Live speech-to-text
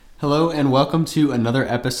Hello and welcome to another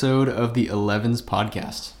episode of the 11s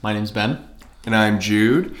podcast. My name's Ben. And I'm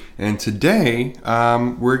Jude. And today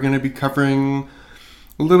we're going to be covering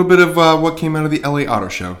a little bit of what came out of the LA Auto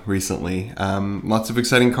Show recently. Lots of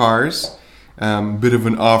exciting cars. Bit of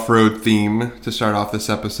an off-road theme to start off this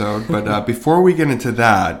episode. But before we get into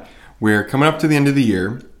that, we're coming up to the end of the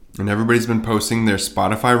year. And everybody's been posting their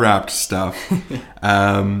Spotify Wrapped stuff.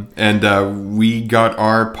 And we got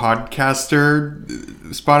our podcaster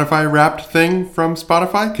Spotify Wrapped thing from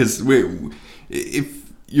Spotify. Because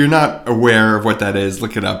if you're not aware of what that is,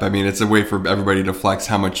 look it up. I mean, it's a way for everybody to flex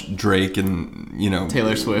how much Drake and,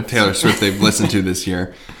 Taylor Swift they've listened to this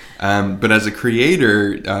year. But as a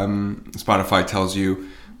creator, Spotify tells you,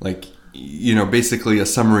 basically a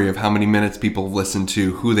summary of how many minutes people have listened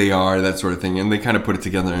to, who they are, that sort of thing. And they kind of put it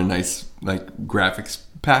together in a nice, graphics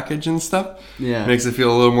package and stuff. Yeah. It makes it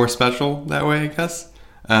feel a little more special that way, I guess.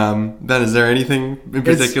 Ben, is there anything in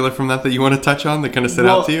particular from that you want to touch on that kind of stood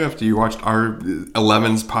out to you after you watched our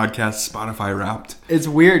 11's podcast, Spotify Wrapped? It's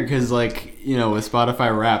weird because, with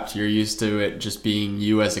Spotify Wrapped, you're used to it just being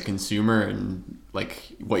you as a consumer and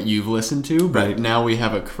what you've listened to, but right. Now we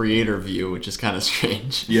have a creator view, which is kind of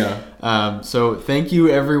strange. Yeah. So thank you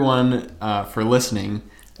everyone for listening.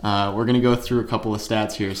 We're going to go through a couple of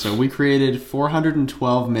stats here. So we created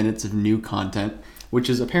 412 minutes of new content, which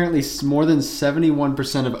is apparently more than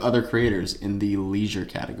 71% of other creators in the leisure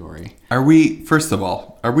category. Are the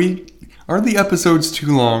episodes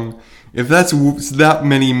too long? If that's that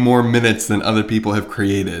many more minutes than other people have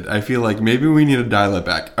created, I feel like maybe we need to dial it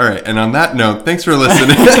back. All right, and on that note, thanks for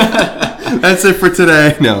listening. That's it for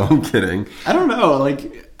today. No, I'm kidding. I don't know.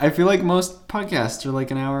 I feel like most podcasts are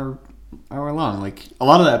an hour long. A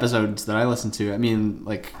lot of the episodes that I listen to,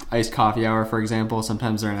 Iced Coffee Hour, for example,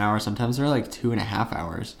 sometimes they're an hour, sometimes they're 2.5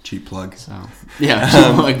 hours. Cheap plug. So,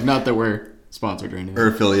 yeah, not that we're sponsored or anything. Or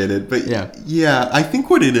affiliated. But yeah, I think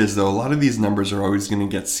what it is, though, a lot of these numbers are always going to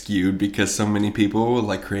get skewed because so many people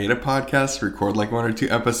will create a podcast, record 1 or 2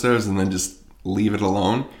 episodes, and then just leave it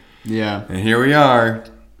alone. Yeah. And here we are.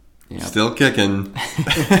 Yep. Still kicking.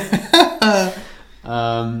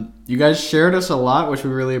 You guys shared us a lot, which we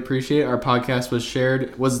really appreciate. Our podcast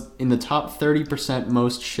was in the top 30%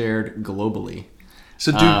 most shared globally.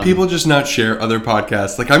 So do people just not share other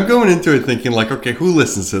podcasts? I'm going into it thinking okay, who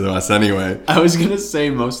listens to us anyway? I was going to say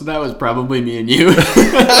most of that was probably me and you.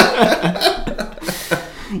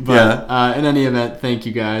 But in any event, thank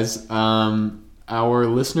you guys. Our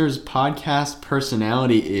listener's podcast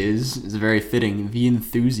personality is very fitting, the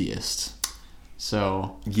enthusiast.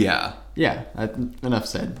 So yeah, enough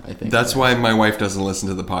said, I think. That's why my wife doesn't listen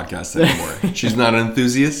to the podcast anymore. She's not an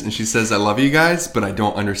enthusiast, and she says, I love you guys, but I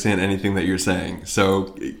don't understand anything that you're saying.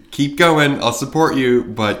 So keep going. I'll support you,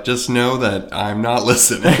 but just know that I'm not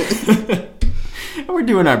listening. We're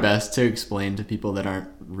doing our best to explain to people that aren't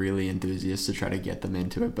really enthusiasts to try to get them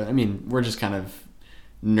into it. But, we're just kind of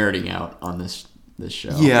nerding out on this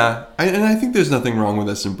show. Yeah, and I think there's nothing wrong with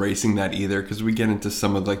us embracing that either, because we get into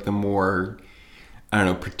some of the more...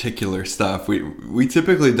 particular stuff. We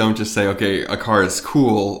typically don't just say, okay, a car is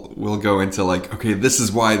cool. We'll go into okay, this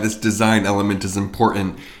is why this design element is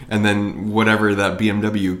important. And then whatever that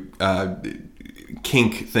BMW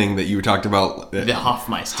kink thing that you talked about. The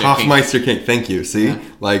Hofmeister kink. Thank you. See?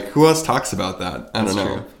 Yeah. Who else talks about that? I don't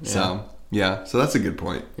know. True. Yeah. So that's a good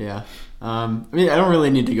point. Yeah. I don't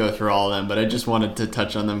really need to go through all of them, but I just wanted to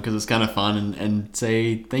touch on them because it's kind of fun and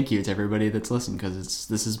say thank you to everybody that's listened because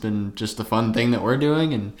this has been just a fun thing that we're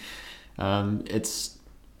doing, and it's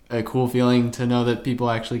a cool feeling to know that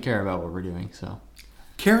people actually care about what we're doing. So,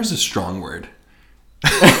 care is a strong word.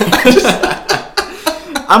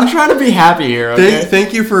 I'm trying to be happy here. Okay?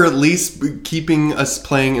 Thank you for at least keeping us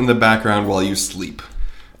playing in the background while you sleep.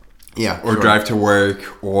 Yeah. Or drive to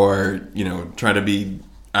work, or try to be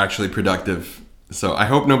actually productive. So I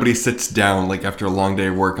hope nobody sits down after a long day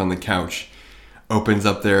of work on the couch, opens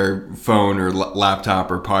up their phone or laptop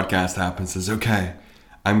or podcast app and says, okay,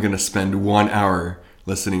 I'm going to spend 1 hour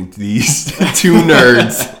listening to these 2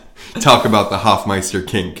 nerds talk about the Hofmeister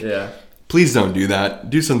kink. Yeah. Please don't do that.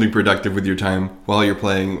 Do something productive with your time while you're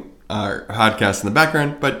playing our podcast in the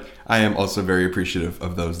background, but I am also very appreciative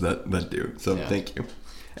of those that do. So Thank you.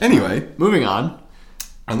 Anyway. Moving on.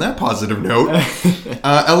 On that positive note,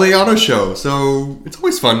 LA Auto Show. So it's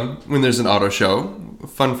always fun when there's an auto show.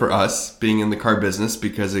 Fun for us being in the car business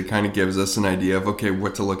because it kind of gives us an idea of, okay,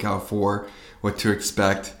 what to look out for, what to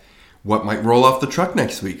expect, what might roll off the truck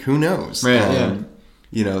next week. Who knows? Right,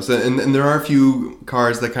 So and there are a few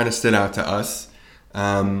cars that kind of stood out to us.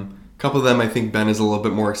 A couple of them I think Ben is a little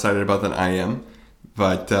bit more excited about than I am.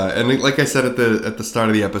 But and like I said at the start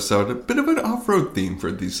of the episode, a bit of an off-road theme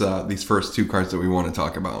for these first two cars that we want to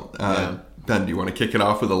talk about. Ben, do you want to kick it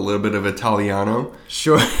off with a little bit of Italiano?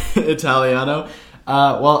 Sure, Italiano.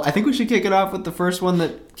 Well, I think we should kick it off with the first one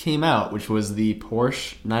that came out, which was the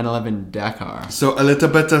Porsche 911 Dakar. So a little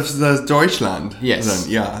bit of the Deutschland. Yes.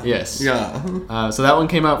 Then. Yeah. Yes. Yeah. So that one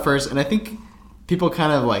came out first, and I think people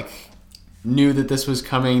kind of like knew that this was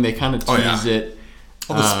coming. They kind of teased it.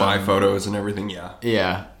 All the spy photos and everything. Yeah.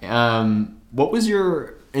 Yeah. What was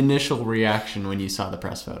your initial reaction when you saw the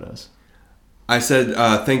press photos? I said,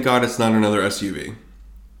 "Thank God it's not another SUV."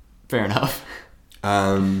 Fair enough.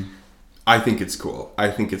 I think it's cool. I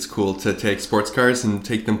think it's cool to take sports cars and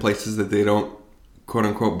take them places that they don't, quote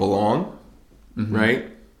unquote, belong, right?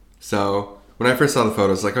 So when I first saw the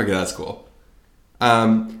photos, like, okay, that's cool.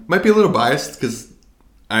 Might be a little biased because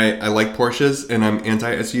I like Porsches and I'm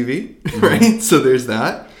anti-SUV, right? So there's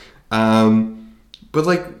that. But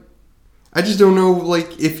like, I just don't know,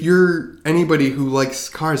 like, if you're anybody who likes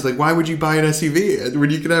cars, like, why would you buy an SUV when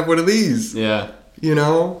you could have one of these? Yeah. You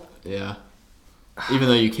know? Yeah. Even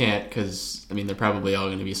though you can't, because, I mean, they're probably all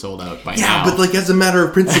going to be sold out by now. Yeah, but, like, as a matter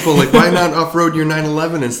of principle, like, why not off-road your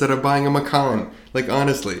 911 instead of buying a Macan? Like,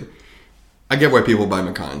 honestly. I get why people buy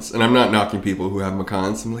Macans, and I'm not knocking people who have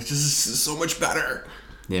Macans. I'm like, this is so much better.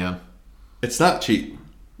 Yeah. It's not cheap.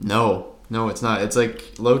 No, it's not. It's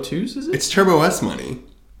like low twos, is it? It's Turbo S money.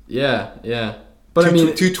 Yeah. But I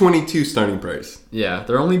mean... 222 starting price. Yeah,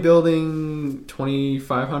 they're only building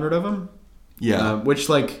 2,500 of them. Yeah. Which,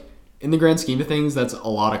 like... In the grand scheme of things, that's a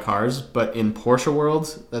lot of cars, but in Porsche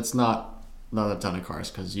world, that's not a ton of cars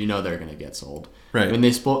because you know they're going to get sold. Right. I mean,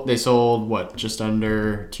 they sold what, just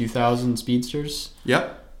under 2,000 Speedsters.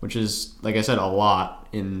 Yep. Which is, like I said, a lot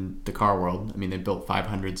in the car world. I mean, they built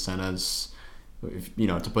 500 Sennas,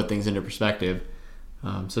 to put things into perspective.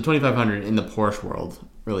 So 2,500 in the Porsche world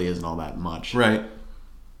really isn't all that much. Right.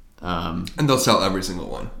 And they'll sell every single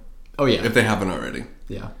one. Oh yeah. If they haven't already.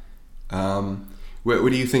 Yeah.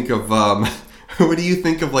 What do you think of what do you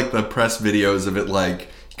think of like the press videos of it like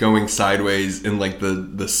going sideways in like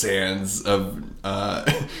the sands of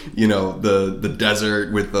the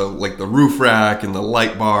desert with the roof rack and the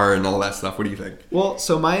light bar and all that stuff? What do you think? Well,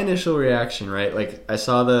 so my initial reaction, right? Like I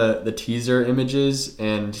saw the teaser images,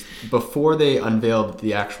 and before they unveiled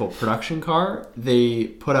the actual production car, they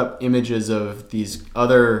put up images of these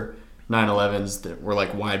other 911s that were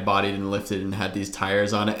like wide bodied and lifted and had these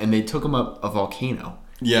tires on it, and they took them up a volcano.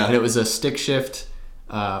 Yeah. And it was a stick shift,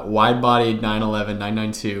 wide bodied 911,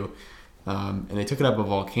 992. And they took it up a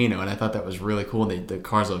volcano, and I thought that was really cool. And the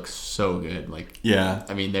cars look so good. Like, yeah.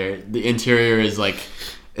 I mean, the interior is like,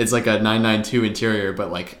 it's like a 992 interior,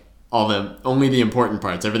 but like only the important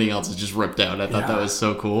parts. Everything else is just ripped out. I thought that was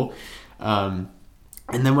so cool. And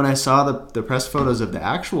then when I saw the press photos of the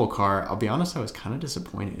actual car, I'll be honest, I was kind of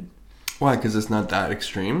disappointed. Why? Because it's not that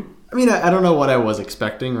extreme? I mean, I don't know what I was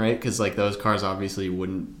expecting, right? Because like those cars obviously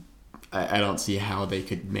wouldn't. I don't see how they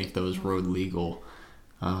could make those road legal.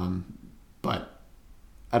 But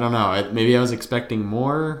I don't know. Maybe I was expecting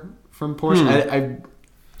more from Porsche. I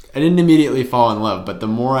didn't immediately fall in love, but the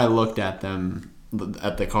more I looked at them,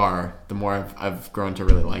 at the car, the more I've grown to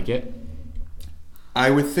really like it.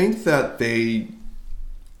 I would think that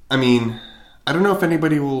I mean, I don't know if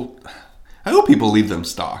anybody will... I hope people leave them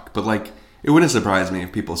stock, but like it wouldn't surprise me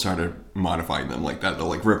if people started modifying them like that. They're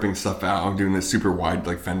like ripping stuff out, doing this super wide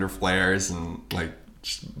like fender flares and like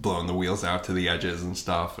just blowing the wheels out to the edges and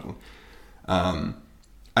stuff. And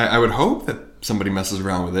I would hope that somebody messes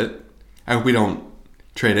around with it. I hope we don't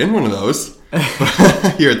trade in one of those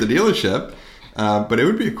here at the dealership. But it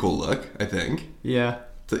would be a cool look, I think. Yeah.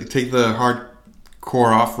 Take the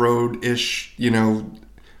hardcore off-road-ish,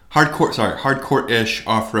 hardcore-ish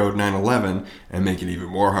off-road 911 and make it even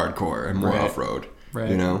more hardcore and more off-road,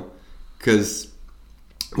 because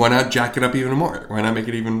why not jack it up even more? Why not make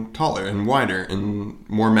it even taller and wider and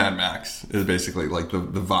more Mad Max is basically like the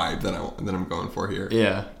vibe that I'm going for here.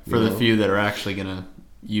 Yeah, for the few that are actually gonna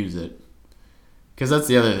use it, because that's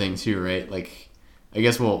the other thing too, right? Like, I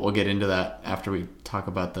guess we'll get into that after we talk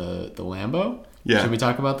about the Lambo. Yeah, should we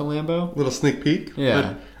talk about the Lambo? Little sneak peek.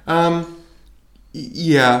 Yeah. But,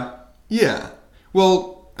 yeah.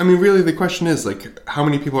 Well, I mean, really, the question is, like, how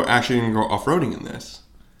many people are actually going to go off-roading in this?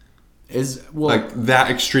 Like,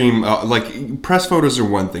 that extreme, like, press photos are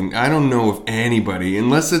one thing. I don't know if anybody,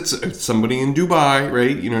 unless it's somebody in Dubai,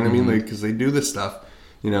 right? You know what I mean? Like, because they do this stuff,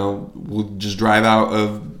 will just drive out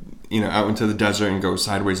into the desert and go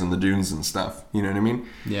sideways on the dunes and stuff. You know what I mean?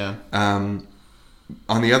 Yeah.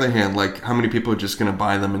 On the other hand, like, how many people are just going to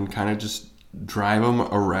buy them and kind of just drive them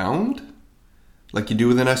around? Like you do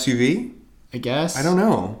with an SUV? I guess. I don't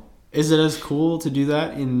know. Is it as cool to do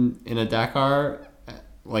that in a Dakar,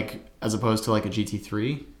 like, as opposed to, like, a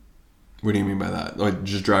GT3? What do you mean by that? Like,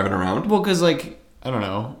 just driving around? Well, because, like, I don't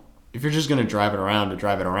know. If you're just going to drive it around to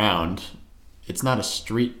drive it around, it's not a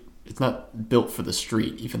street. It's not built for the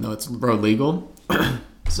street, even though it's road legal.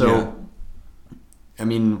 So, yeah. I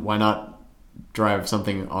mean, why not drive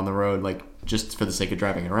something on the road, like, just for the sake of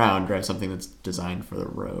driving it around, drive something that's designed for the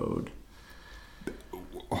road?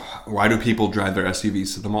 Why do people drive their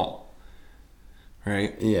SUVs to the mall?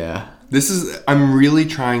 Right? Yeah. I'm really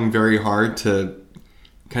trying very hard to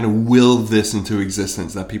kind of will this into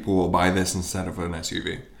existence, that people will buy this instead of an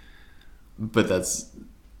SUV. But they're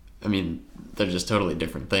just totally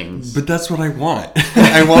different things. But that's what I want.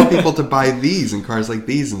 I want people to buy these and cars like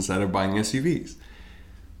these instead of buying SUVs.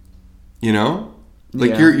 You know?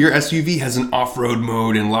 Like, your SUV has an off-road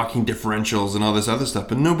mode and locking differentials and all this other stuff,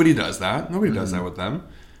 but nobody does that. Nobody does that with them.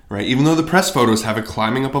 Right? Even though the press photos have it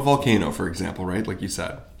climbing up a volcano, for example, right? Like you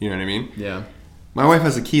said. You know what I mean? Yeah. My wife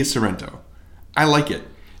has a Kia Sorento. I like it.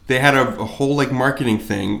 They had a whole, like, marketing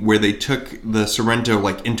thing where they took the Sorento,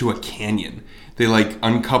 like, into a canyon. They, like,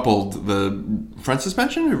 uncoupled the front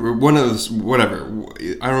suspension or one of those, whatever.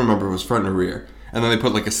 I don't remember if it was front or rear. And then they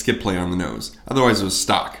put, like, a skid plate on the nose. Otherwise, it was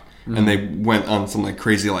stock. Mm-hmm. And they went on some, like,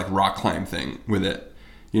 crazy, like, rock climb thing with it.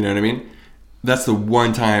 You know what I mean? That's the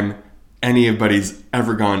one time anybody's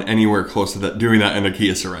ever gone anywhere close to that, doing that in a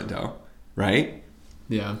Kia Sorento. Right?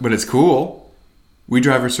 Yeah. But it's cool. We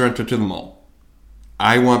drive our Sorento to the mall.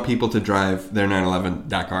 I want people to drive their 911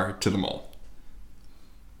 Dakar to the mall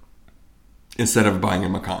instead of buying a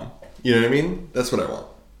Macan. You know what I mean? That's what I want.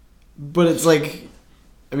 But it's like,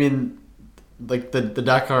 I mean, like the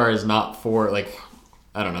Dakar is not for, like,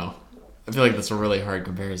 I don't know. I feel like that's a really hard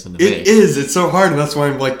comparison to make. It is. It's so hard, and that's why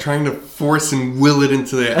I'm, like, trying to force and will it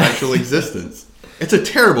into the actual existence. It's a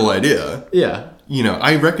terrible idea. Yeah. You know,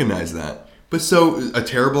 I recognize that. But so a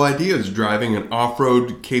terrible idea is driving an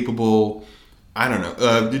off-road capable, I don't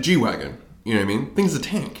know, the G-Wagon. You know what I mean? Thing's a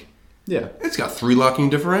tank. Yeah. It's got 3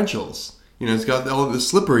 locking differentials. You know, it's got all the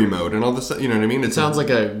slippery mode and all this, you know what I mean? It sounds like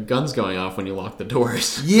a gun's going off when you lock the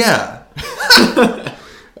doors. Yeah.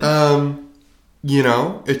 You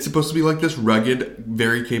know, it's supposed to be like this rugged,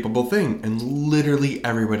 very capable thing. And literally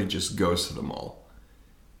everybody just goes to the mall.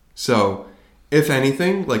 So, if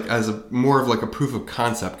anything, like, as a more of like a proof of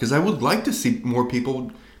concept, because I would like to see more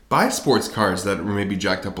people buy sports cars that are maybe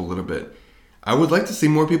jacked up a little bit. I would like to see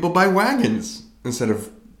more people buy wagons instead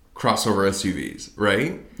of crossover SUVs,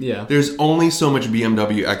 right? Yeah. There's only so much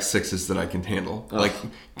BMW X6s that I can handle. Ugh.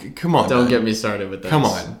 Like, come on. Don't get me started with that. Come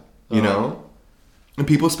on. You know? And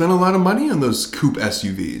people spend a lot of money on those coupe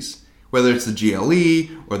SUVs. Whether it's the GLE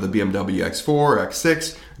or the BMW X4 or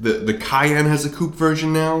X6. The Cayenne has a coupe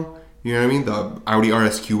version now. You know what I mean? The Audi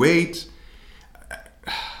RSQ8.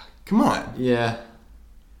 Come on. Yeah.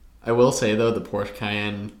 I will say, though, the Porsche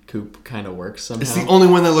Cayenne coupe kind of works somehow. It's the only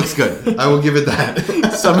one that looks good. I will give it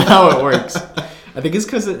that. Somehow it works. I think it's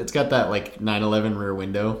because it's got that, like, 911 rear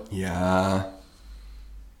window. Yeah.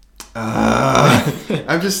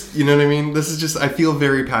 I'm just, you know what I mean? This is just, I feel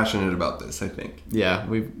very passionate about this, I think. Yeah,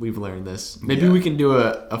 we've learned this. Maybe we can do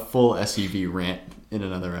a full SUV rant in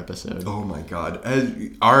another episode. Oh my god.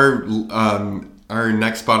 Our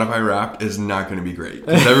next Spotify rap is not going to be great.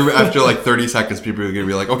 After like 30 seconds, people are going to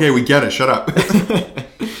be like, okay, we get it, shut up.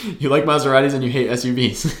 You like Maseratis and you hate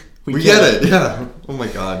SUVs. We get it, yeah. Oh my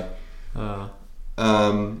god.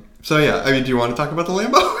 So yeah, I mean, do you want to talk about the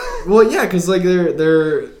Lambo? Well, yeah, because like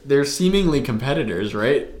they're seemingly competitors,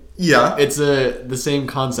 right? Yeah. It's the same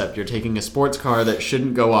concept. You're taking a sports car that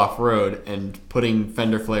shouldn't go off-road and putting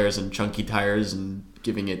fender flares and chunky tires and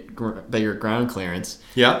giving it bigger ground clearance.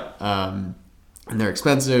 Yeah. And they're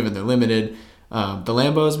expensive and they're limited. The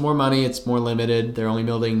Lambo is more money. It's more limited. They're only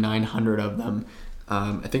building 900 of them.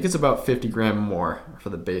 I think it's about 50 grand more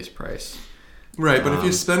for the base price. Right, but if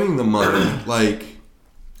you're spending the money, like...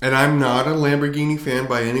 And I'm not a Lamborghini fan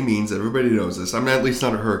by any means. Everybody knows this. I'm at least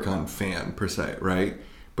not a Huracan fan, per se, right?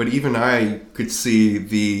 But even I could see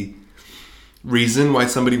the reason why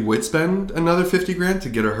somebody would spend another 50 grand to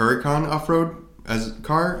get a Huracan off-road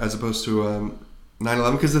car as opposed to a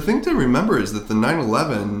 911. Because the thing to remember is that the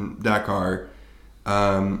 911 Dakar,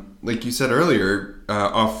 like you said earlier,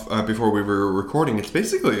 before we were recording, it's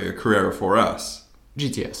basically a Carrera 4S.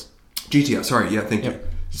 GTS, sorry. Yeah, thank you.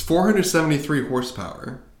 It's 473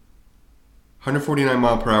 horsepower. 149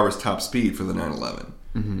 mile per hour is top speed for the 911.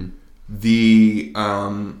 Mm-hmm. The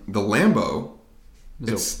Lambo,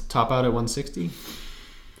 it's top out at 160,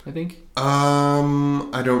 I think.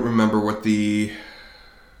 I don't remember what the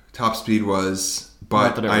top speed was.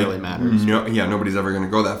 Not But that it really matters. No, yeah, nobody's ever going to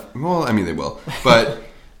go that. Well, I mean, they will. But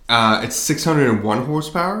it's 601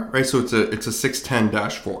 horsepower, right? So it's a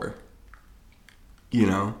 610-4. You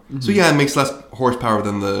know? Mm-hmm. So yeah, it makes less horsepower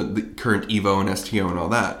than the current Evo and STO and all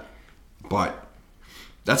that. But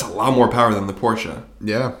that's a lot more power than the Porsche.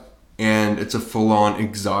 Yeah. And it's a full-on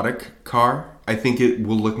exotic car. I think it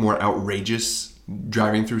will look more outrageous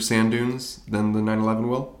driving through sand dunes than the 911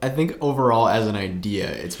 will. I think overall, as an idea,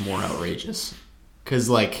 it's more outrageous. Because,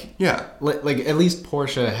 like, yeah, like at least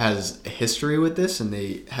Porsche has a history with this, and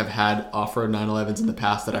they have had off-road 911s in the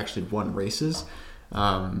past that actually won races.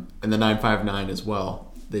 And the 959 as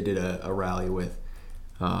well, they did a rally with.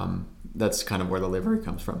 That's kind of where the livery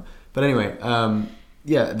comes from. But anyway,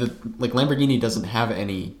 yeah, like Lamborghini doesn't have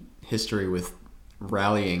any history with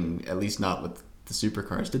rallying, at least not with the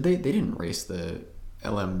supercars. Did they? They didn't race the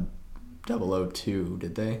LM002,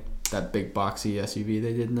 did they? That big boxy SUV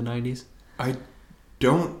they did in the 90s?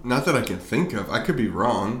 Not that I can think of. I could be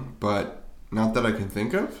wrong, but not that I can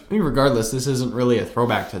think of. I mean, regardless, this isn't really a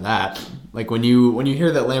throwback to that. Like when you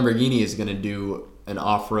hear that Lamborghini is going to do an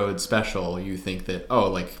off-road special, you think that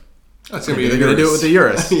that's gonna be they're going to do it with the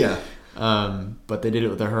Urus. Yeah. But they did it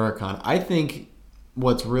with the Huracan. I think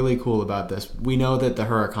what's really cool about this, we know that the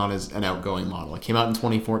Huracan is an outgoing model. It came out in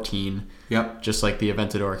 2014. Yep. Just like the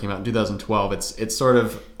Aventador came out in 2012. It's sort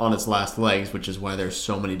of on its last legs, which is why there's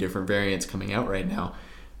so many different variants coming out right now.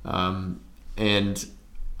 And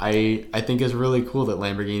I think it's really cool that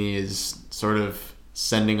Lamborghini is sort of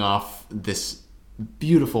sending off this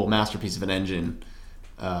beautiful masterpiece of an engine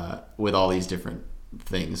with all these different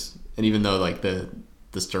things. And even though like the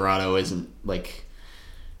Sterrato isn't like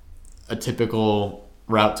a typical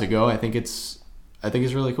route to go, I think it's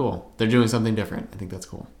really cool. They're doing something different. I think that's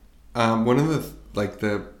cool. One of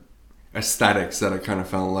the aesthetics that I kind of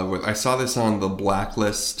fell in love with, I saw this on the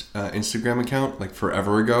Blacklist Instagram account like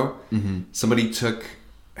forever ago. Mm-hmm. Somebody took,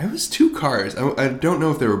 it was two cars. I don't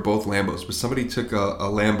know if they were both Lambos, but somebody took a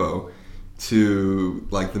Lambo to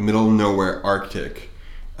like the middle of nowhere Arctic,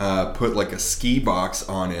 put like a ski box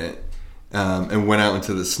on it, and went out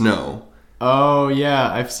into the snow. Oh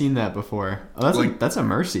yeah, I've seen that before. Oh, that's a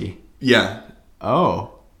Mercy. Yeah.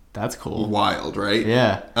 Oh, that's cool. Wild, right?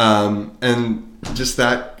 Yeah. And just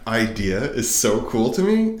that idea is so cool to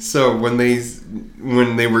me. So when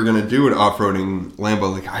they were gonna do an off-roading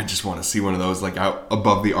Lambo, like I just want to see one of those like out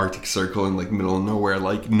above the Arctic Circle in like middle of nowhere,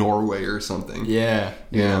 like Norway or something. Yeah.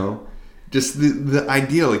 You know, just the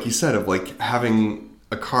idea, like you said, of like having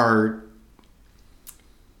a car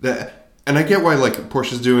that. And I get why like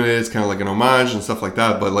Porsche's doing it. It's kind of like an homage and stuff like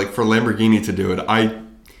that. But like for Lamborghini to do it,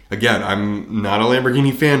 I'm not a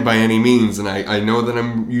Lamborghini fan by any means, and I know that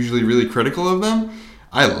I'm usually really critical of them.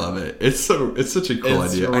 I love it. It's such a cool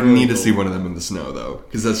idea. Really I need to see one of them in the snow though,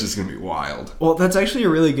 because that's just gonna be wild. Well, that's actually a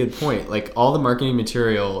really good point. Like all the marketing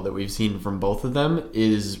material that we've seen from both of them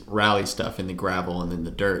is rally stuff in the gravel and in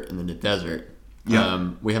the dirt and in the desert. Yeah.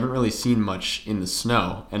 We haven't really seen much in the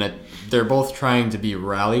snow, and they're both trying to be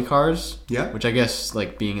rally cars. Yeah. Which I guess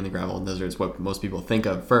like being in the gravel and desert is what most people think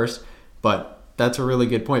of first, but that's a really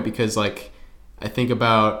good point because like I think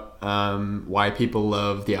about why people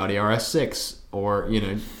love the Audi RS6, or you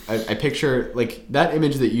know, I picture like that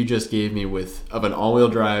image that you just gave me of an all-wheel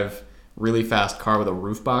drive, really fast car with a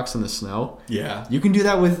roof box in the snow. Yeah, you can do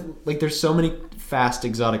that with like there's so many fast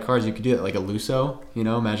exotic cars. You could do that like a Lusso. You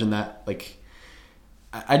know, imagine that. Like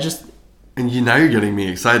I just. And now you're getting me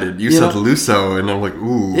excited. You said Lusso, and I'm like,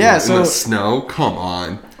 ooh, yeah, in the snow? Come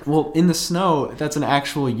on. Well, in the snow, that's an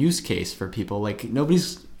actual use case for people. Like,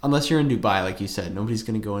 unless you're in Dubai, like you said, nobody's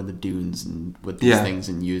going to go in the dunes and with these things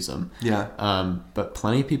and use them. Yeah. But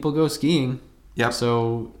plenty of people go skiing. Yep.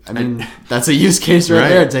 So, I mean, that's a use case right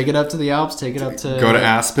there. Take it up to the Alps, take it up to... Go to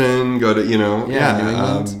Aspen, go to, New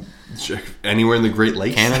England. Anywhere in the Great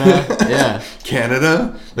Lakes. Canada,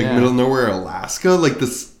 Canada, middle of nowhere, Alaska. Like, the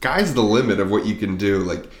sky's the limit of what you can do.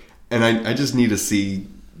 Like, and I just need to see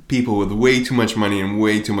people with way too much money and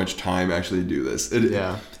way too much time actually do this.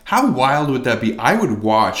 How wild would that be? I would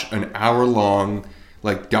watch an hour-long,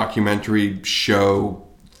 like, documentary show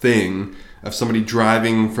thing of somebody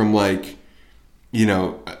driving from, like,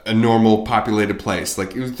 a normal populated place.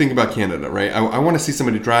 Like, think about Canada, right? I want to see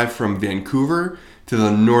somebody drive from Vancouver to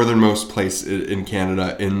the northernmost place in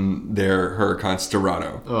Canada in their Huracan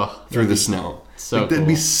Sterrato through the snow. That'd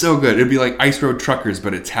be so good. It'd be like Ice Road Truckers,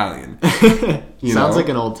 but Italian. Sounds like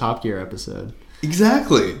an old Top Gear episode.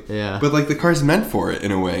 Exactly. Yeah. But like the car's meant for it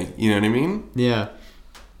in a way. You know what I mean? Yeah.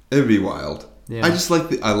 It'd be wild. Yeah. I just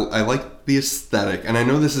like I like the aesthetic, and I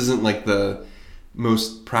know this isn't like the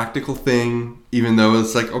most practical thing, even though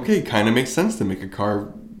it's like, okay, it kind of makes sense to make a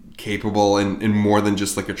car capable in more than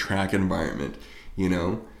just like a track environment, you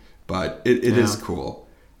know. But it is cool.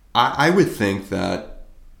 I would think that,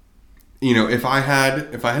 you know, if I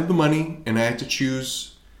had the money and I had to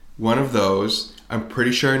choose one of those, I'm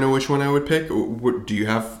pretty sure I know which one I would pick. Do you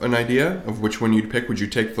have an idea of which one you'd pick? Would you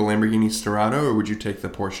take the Lamborghini Sterrato or would you take the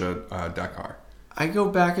Porsche Dakar? I go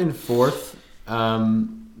back and forth,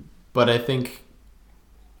 but I think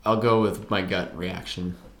I'll go with my gut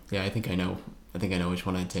reaction. Yeah, I think I know which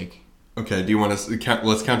one I'd take. Okay, do you want to count?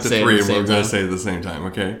 Let's count to three, and we're going to say it at the same time.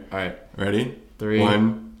 Okay. All right. Ready? 3.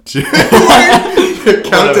 1, 2.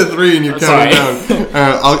 Count to 3, and you count it down.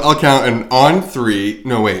 I'll count, and on 3.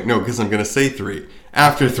 No, wait, no, because I'm going to say 3.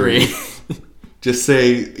 After 3, just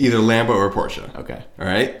say either Lambo or Porsche. Okay. All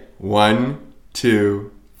right. 1,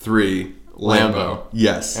 2, 3. Lambo.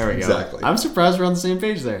 Yes. There we go. Exactly. I'm surprised we're on the same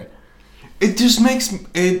page there. It just makes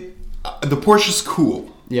it. The Porsche's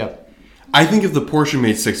cool. Yep. I think if the Porsche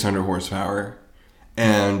made 600 horsepower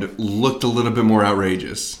and looked a little bit more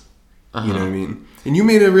outrageous, you know what I mean? And you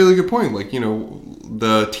made a really good point. Like, you know,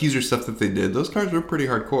 the teaser stuff that they did, those cars were pretty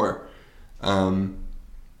hardcore.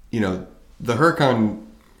 You know, the Huracan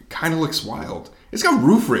kind of looks wild. It's got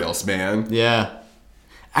roof rails, man. Yeah.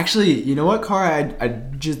 Actually, you know what car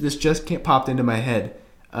this just popped into my head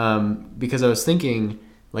because I was thinking,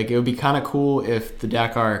 like, it would be kind of cool if the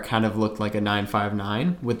Dakar kind of looked like a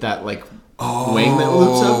 959 with that, like, wing that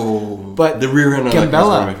loops up. But the rear end of that car is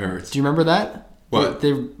one of my favorites. Do you remember that? What?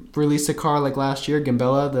 They released a car, like, last year,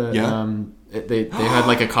 Gambella. They had,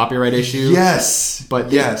 like, a copyright issue. Yes. But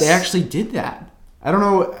they actually did that. I don't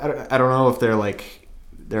know if they're, like,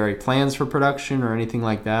 there are plans for production or anything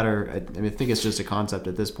like that, or I think it's just a concept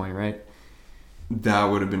at this point, right? That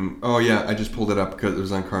would have been... Oh, yeah. I just pulled it up because it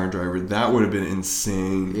was on Car and Driver. That would have been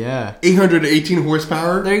insane. Yeah. 818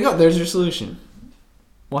 horsepower? There you go. There's your solution.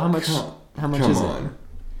 Well, how much is it?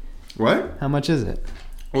 What? How much is it?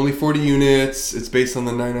 Only 40 units. It's based on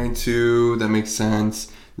the 992. That makes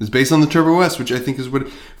sense. It's based on the Turbo S, which I think is what...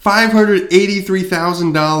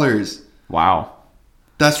 $583,000. Wow.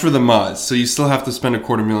 That's for the mods. So you still have to spend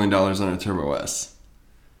 $250,000 on a Turbo S.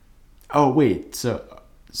 Oh, wait. So...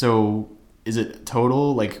 Is it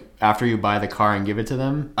total, like, after you buy the car and give it to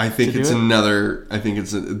them? I think it's another... I think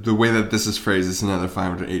it's... the way that this is phrased, it's another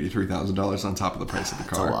 $583,000 on top of the price of the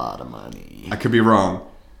car. That's a lot of money. I could be wrong,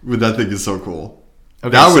 but that thing is so cool.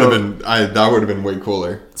 Okay, that would have been way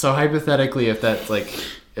cooler. So hypothetically, if that's a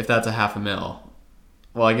 $500,000,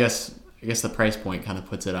 well, I guess the price point kind of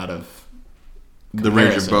puts it out of comparison. The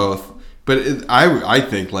range of both. But I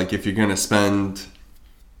think, like, if you're going to spend,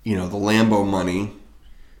 you know, the Lambo money...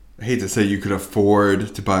 I hate to say you could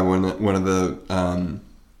afford to buy one of the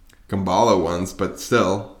Gambala ones, but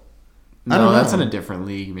still. I don't know. That's in a different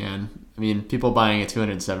league, man. I mean, people buying a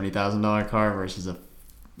 $270,000 car versus a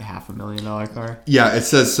 $500,000 car. Yeah, it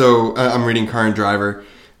says so. I'm reading Car and Driver.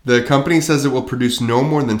 The company says it will produce no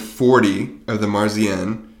more than 40 of the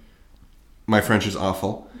Marzienne. My French is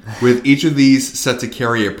awful. With each of these set to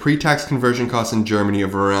carry a pre-tax conversion cost in Germany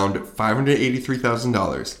of around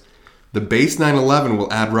 $583,000. The base 911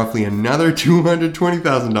 will add roughly another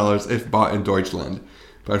 $220,000 if bought in Deutschland.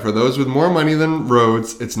 But for those with more money than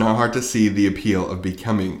roads, it's not hard to see the appeal of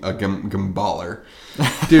becoming a Gamballer.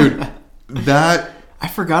 Dude, that... I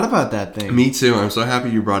forgot about that thing. Me too. I'm so happy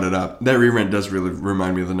you brought it up. That rear end does really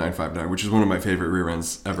remind me of the 959, which is one of my favorite rear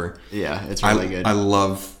ends ever. Yeah, it's really good. I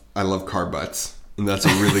love car butts, and that's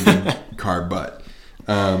a really good car butt.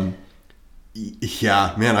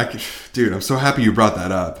 Yeah, man, dude, I'm so happy you brought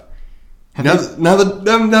that up. Now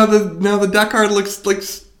the Dakar looks like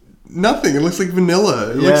nothing. It looks like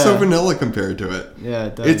vanilla. It looks so vanilla compared to it. Yeah,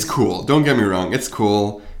 it does. It's cool. Don't get me wrong. It's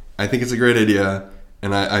cool. I think it's a great idea,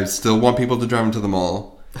 and I still want people to drive into the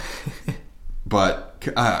mall. But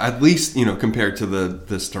at least, you know, compared to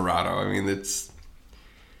the Sterrato, I mean, it's.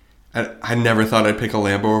 I never thought I'd pick a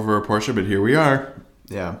Lambo over a Porsche, but here we are.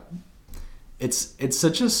 Yeah, it's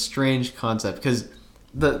such a strange concept because.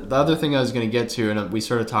 The other thing I was going to get to, and we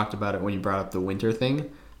sort of talked about it when you brought up the winter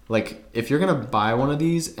thing, like, if you're going to buy one of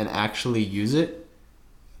these and actually use it,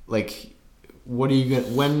 like, what are you going to...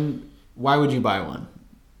 Why would you buy one?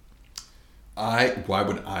 Why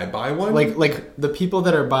would I buy one? Like the people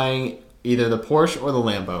that are buying either the Porsche or the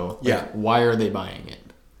Lambo, why are they buying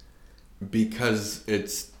it? Because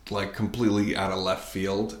it's, like, completely out of left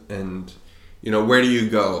field, and, you know, where do you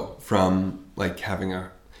go from, like, having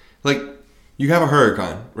a... Like... You have a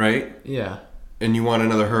Huracan, right? Yeah. And you want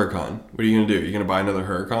another Huracan. What are you going to do? You're going to buy another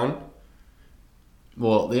Huracan?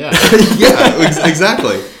 Well, yeah. Yeah,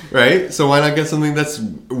 exactly. Right? So why not get something that's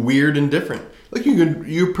weird and different? Like,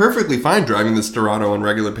 you're perfectly fine driving the Sterrato on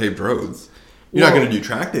regular paved roads. You're not going to do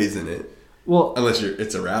track days in it. Well, unless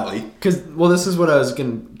it's a rally. This is what I was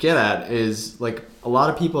going to get at is like a lot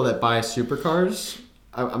of people that buy supercars.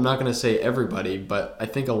 I'm not going to say everybody, but I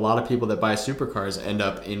think a lot of people that buy supercars end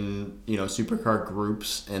up in, supercar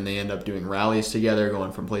groups, and they end up doing rallies together,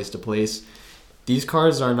 going from place to place. These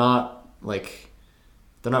cars are not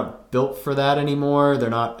they're not built for that anymore. They're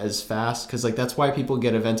not as fast because that's why people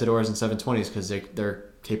get Aventadors and 720s, because they're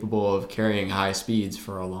capable of carrying high speeds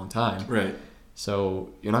for a long time. Right. So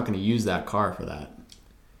you're not going to use that car for that.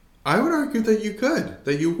 I would argue that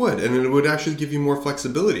you would, and it would actually give you more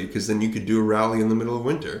flexibility, because then you could do a rally in the middle of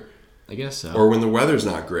winter. I guess so. Or when the weather's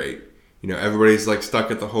not great. Everybody's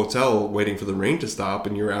stuck at the hotel waiting for the rain to stop,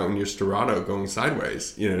 and you're out in your Storado going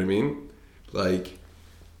sideways. You know what I mean?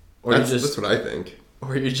 That's what I think.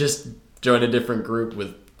 Or you just join a different group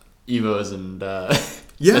with Evos and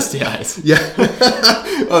STIs. Yeah.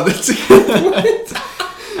 Oh, that's a good point.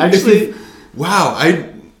 Actually, wow.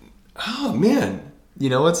 Oh, man. You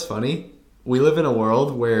know what's funny? We live in a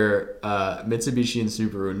world where Mitsubishi and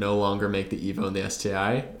Subaru no longer make the Evo and the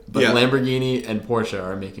STI, but Lamborghini and Porsche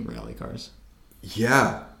are making rally cars.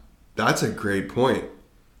 Yeah, that's a great point.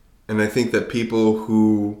 And I think that people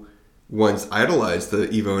who once idolized the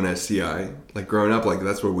Evo and STI, growing up,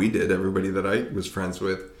 that's what we did, everybody that I was friends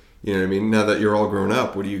with, you know what I mean? Now that you're all grown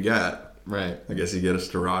up, what do you get? Right. I guess you get a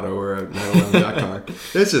Storado or a 911 Dakar.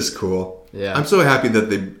 It's just cool. Yeah. I'm so happy that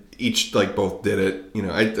they each both did it.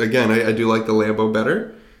 I do like the Lambo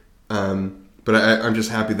better, but I'm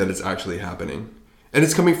just happy that it's actually happening, and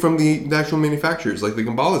it's coming from the actual manufacturers. Like the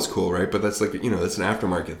Gambala's cool, right? But that's that's an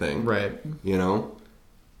aftermarket thing, right?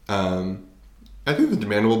 I think the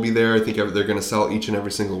demand will be there. I think they're going to sell each and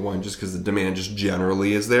every single one just because the demand just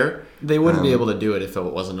generally is there. They wouldn't be able to do it if it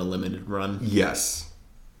wasn't a limited run. Yes.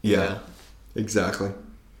 Yeah. Exactly.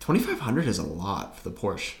 2,500 is a lot for the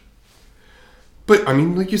Porsche. But I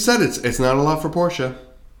mean, like you said, it's not a lot for Porsche.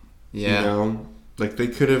 Yeah. They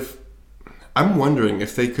could have. I'm wondering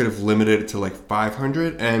if they could have limited it to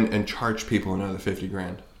 500 and charged people another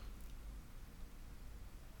 $50,000.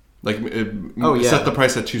 Set the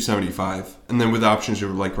price at 275, and then with options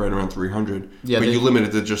you're right around 300. Yeah, but you limit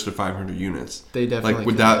it to just to 500 units. They definitely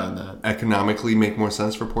would that economically make more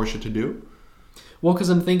sense for Porsche to do? Well, because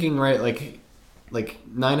I'm thinking like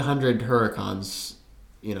 900 Huracans,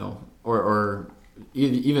 or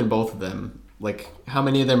even both of them. How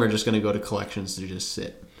many of them are just going to go to collections to just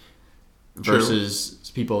sit? True.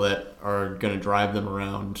 Versus people that are going to drive them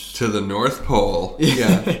around to the North Pole.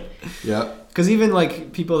 Yeah. Yeah. Because even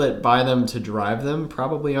people that buy them to drive them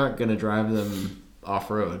probably aren't going to drive them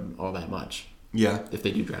off-road all that much. Yeah. If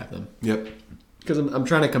they do drive them. Yep. Because I'm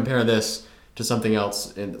trying to compare this to something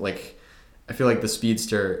else. And I feel like the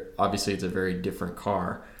Speedster, obviously it's a very different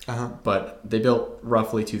car. Uh-huh. But they built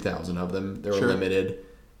roughly 2,000 of them. They were limited.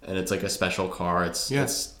 And it's a special car. It's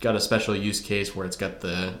got a special use case where it's got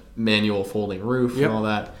the manual folding roof and all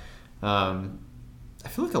that. I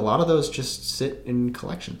feel like a lot of those just sit in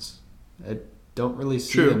collections. I don't really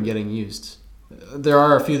see them getting used. There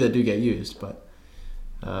are a few that do get used, but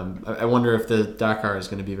I wonder if the Dakar is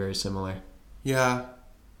going to be very similar. Yeah,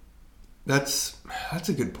 that's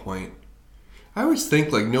a good point. I always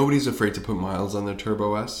think nobody's afraid to put miles on their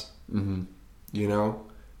Turbo S. Mm-hmm.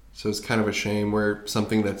 So it's kind of a shame where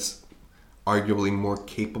something that's arguably more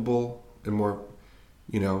capable and more,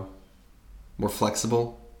 more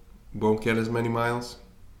flexible won't get as many miles.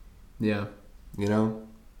 Yeah.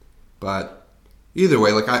 But either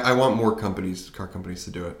way, I want more car companies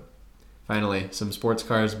to do it. Finally, some sports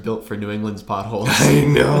cars built for New England's potholes. I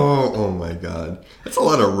know. Oh my God. That's a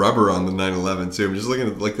lot of rubber on the 911 too. I'm just looking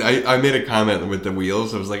at I made a comment with the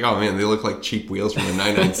wheels. I was like, oh man, they look like cheap wheels from a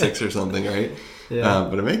 996 or something, right? Yeah.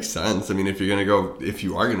 But it makes sense. I mean, if you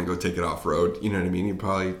are gonna go take it off road, you know what I mean? You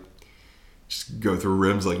probably just go through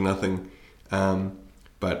rims like nothing.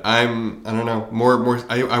 But I don't know, more.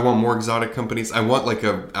 I want more exotic companies. I want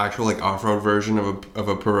a actual off-road version of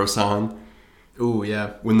a Purosan. Ooh,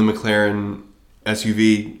 yeah. When the McLaren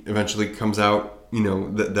SUV eventually comes out,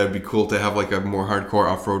 that'd be cool to have a more hardcore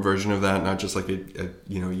off-road version of that, not just a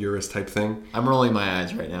Urus type thing. I'm rolling my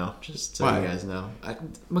eyes right now, just so you guys know.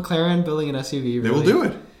 McLaren building an SUV. Really, they will do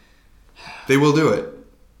it. They will do it.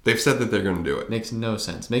 They've said that they're going to do it. Makes no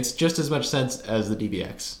sense. Makes just as much sense as the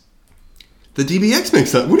DBX. The DBX makes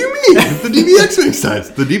sense. What do you mean? The DBX makes sense.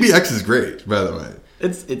 The DBX is great, by the way.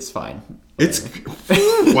 It's fine. It's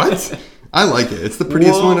what? I like it. It's the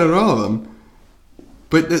prettiest one out of all of them.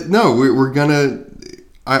 But no, we're gonna.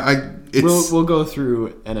 We'll go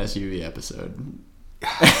through an SUV episode.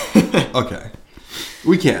 Okay,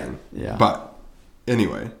 we can. Yeah. But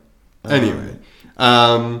anyway.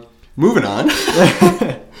 moving on.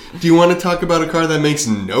 Do you want to talk about a car that makes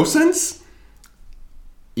no sense?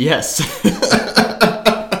 Yes.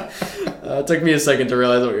 It took me a second to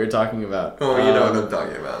realize what you were talking about. Oh, you know what I'm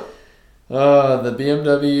talking about. The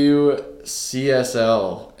BMW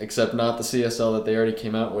CSL, except not the CSL that they already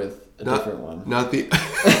came out with, different one. Not the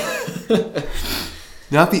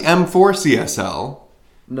not the M4 CSL.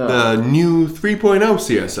 No. The new 3.0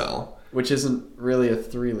 CSL. Which isn't really a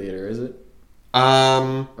 3-liter, is it?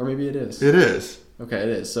 Or maybe it is. It is. Okay, it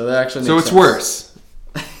is. So that actually makes So it's sense. worse.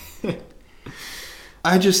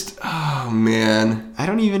 Oh man. I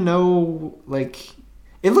don't even know, like,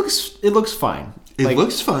 it looks fine. It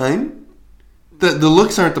looks fine. The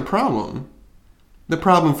looks aren't the problem. The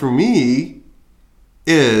problem for me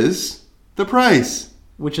is the price.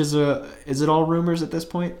 Which is it all rumors at this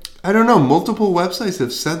point? I don't know. Multiple websites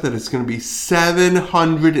have said that it's going to be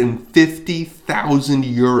 750,000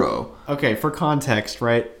 euro. Okay, for context,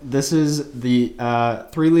 right? This is the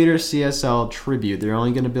 3-liter CSL Tribute. They're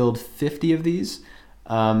only going to build 50 of these.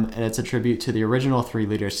 And it's a tribute to the original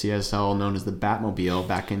 3-liter CSL known as the Batmobile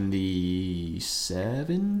back in the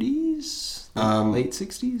 70s? Late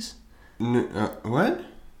 60s? What?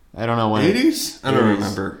 I don't know when. 80s? I don't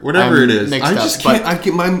remember. Whatever it is. I just can't. I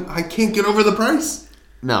can't get over the price.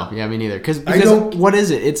 No, yeah, me neither. Because what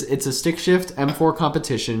is it? It's a stick shift M4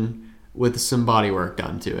 competition with some bodywork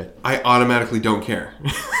done to it. I automatically don't care.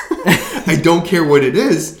 I don't care what it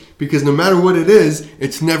is because no matter what it is,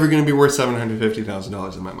 it's never going to be worth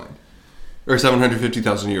 $750,000 in my mind, or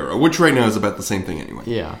 750,000 euro, which right now is about the same thing anyway.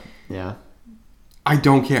 Yeah. I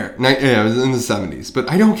don't care. Yeah, it was in the 70s, but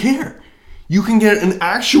I don't care. You can get an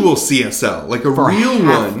actual CSL, like a real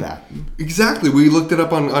one. That. Exactly. We looked it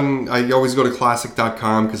up on I always go to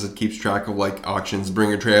classic.com because it keeps track of like auctions,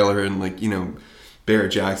 Bring a Trailer, and like,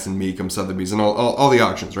 Barrett Jackson, Mecum, Sotheby's, and all the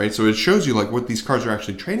auctions, right? So it shows you like what these cars are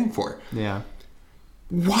actually trading for. Yeah.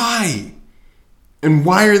 Why? And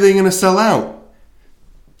why are they going to sell out?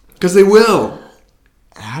 Because they will.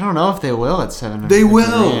 I don't know if they will at 700. They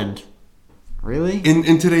will. Grand. Really?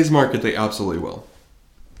 In today's market, they absolutely will.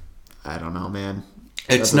 I don't know, man.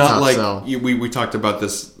 It's not like we talked about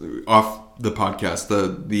this off the podcast.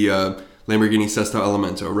 The Lamborghini Sesto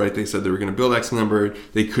Elemento, right? They said they were going to build X number.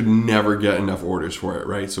 They could never get enough orders for it,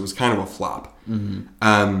 right? So it was kind of a flop.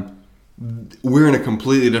 Mm-hmm. We're in a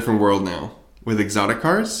completely different world now with exotic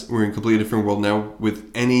cars. We're in a completely different world now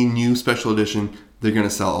with any new special edition. They're going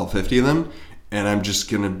to sell all 50 of them, and I'm just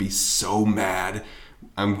going to be so mad.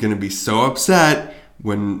 I'm going to be so upset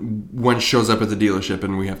when one shows up at the dealership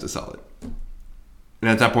and we have to sell it. And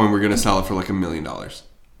at that point, we're going to sell it for like $1 million.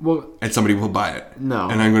 Well, and somebody will buy it. No.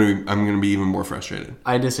 And I'm going to be even more frustrated.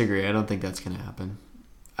 I disagree. I don't think that's going to happen.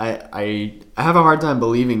 I have a hard time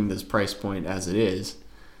believing this price point as it is.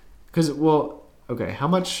 Because, okay, how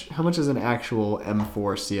much is an actual M4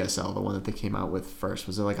 CSL, the one that they came out with first?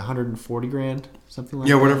 Was it like 140 grand? Something like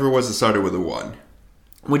that? Yeah, whatever it was, it started with a 1.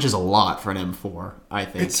 Which is a lot for an M4, I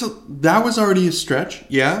think. That was already a stretch,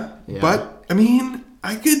 yeah. But, I mean,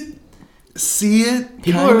 I could see it,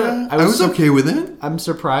 kinda. I was okay with it. I'm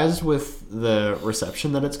surprised with the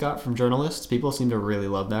reception that it's got from journalists. People seem to really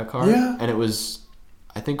love that car. Yeah. And it was,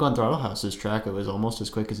 I think on Throttle House's track, it was almost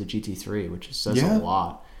as quick as a GT3, which says a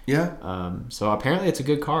lot. Yeah. So apparently it's a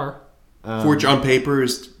good car. Which on paper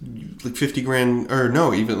is like 50 grand, or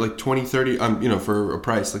no, even like 20, 30, for a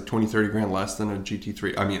price like 20, 30 grand less than a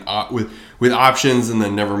GT3. I mean, with options and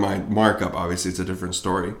then never mind markup, obviously it's a different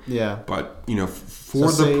story. Yeah. But,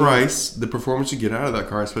 for the price, the performance you get out of that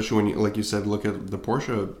car, especially when you, like you said, look at the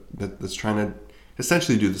Porsche that's trying to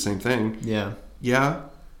essentially do the same thing. Yeah. Yeah.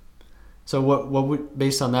 So what would,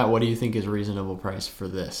 based on that, what do you think is a reasonable price for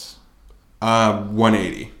this?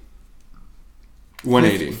 180.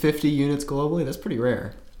 180. 50 units globally? That's pretty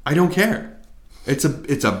rare. I don't care. It's a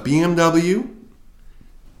BMW.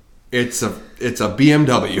 It's a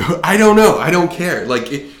BMW. I don't know. I don't care. Like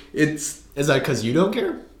it's. Is that because you don't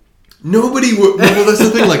care? Nobody would. Well, that's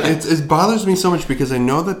the thing. Like it bothers me so much because I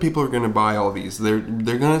know that people are going to buy all these. They're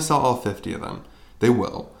going to sell all 50 of them. They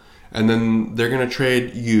will, and then they're going to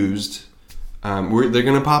trade used. They're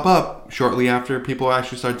going to pop up shortly after people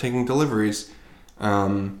actually start taking deliveries. I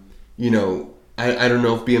don't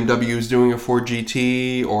know if BMW is doing a Ford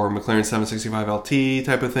GT or McLaren 765 LT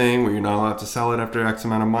type of thing where you're not allowed to sell it after X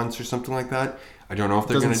amount of months or something like that. I don't know if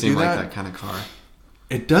they're going to do that. Doesn't seem like that kind of car.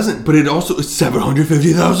 It doesn't, but it also is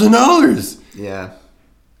 $750,000. Yeah.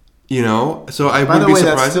 So I wouldn't be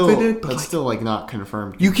surprised if they did. But that's still like not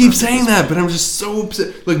confirmed. You keep saying that, but I'm just so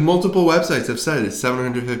upset. Like multiple websites have said it's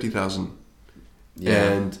 $750,000.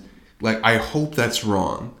 Yeah. And like I hope that's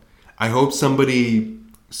wrong. I hope somebody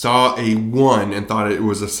saw a 1 and thought it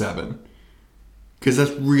was a 7. Because that's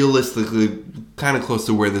realistically kind of close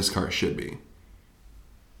to where this car should be.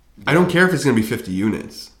 I don't care if it's going to be 50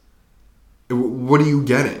 units. What are you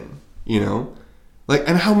getting? You know? Like,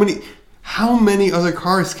 and how many other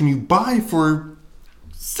cars can you buy for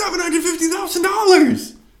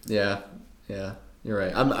 $750,000? Yeah. You're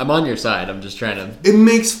right. I'm on your side. I'm just trying to... It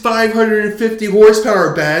makes 550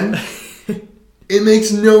 horsepower, Ben. It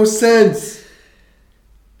makes no sense.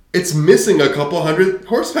 It's missing a couple hundred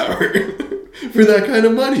horsepower for that kind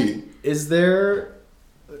of money. Is there...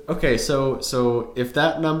 Okay, so if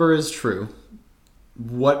that number is true,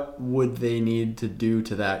 what would they need to do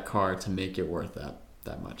to that car to make it worth that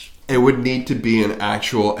much? It would need to be an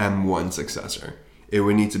actual M1 successor. It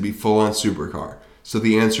would need to be full-on supercar. So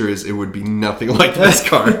the answer is it would be nothing like this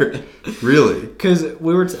car. Really. Because I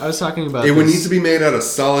was talking about It would need to be made out of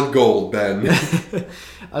solid gold, Ben.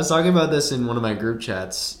 I was talking about this in one of my group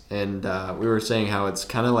chats, and we were saying how it's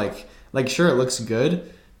kind of like sure, it looks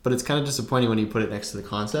good, but it's kind of disappointing when you put it next to the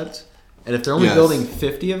concept. And if they're only building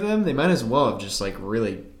 50 of them, they might as well have just like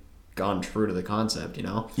really gone true to the concept, you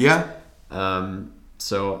know? Yeah.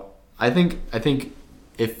 So I think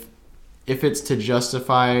if it's to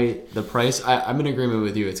justify the price, I'm in agreement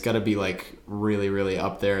with you. It's got to be like really, really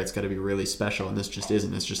up there. It's got to be really special, and this just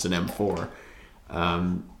isn't. It's just an M4.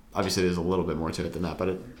 Obviously, there's a little bit more to it than that,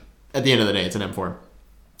 but at the end of the day, it's an M4.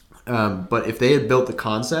 But if they had built the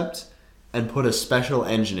concept and put a special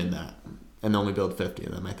engine in that, and only build 50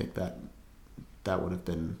 of them, I think that would have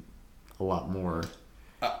been a lot more.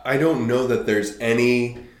 I don't know that there's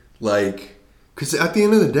any like. Because at the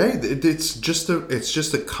end of the day, it's just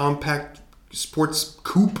a compact sports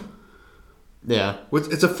coupe. Yeah.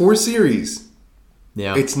 It's a 4 Series.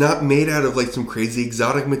 Yeah. It's not made out of like some crazy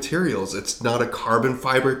exotic materials. It's not a carbon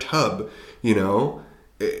fiber tub, you know?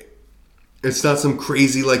 It's not some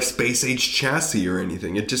crazy like space age chassis or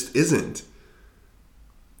anything. It just isn't.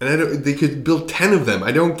 And they could build 10 of them.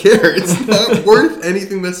 I don't care. It's not worth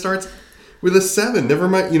anything that starts with a 7. Never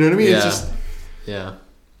mind. You know what I mean? Yeah. It's just... Yeah.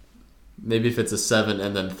 Maybe if it's a 7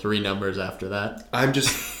 and then 3 numbers after that. I'm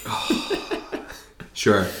just...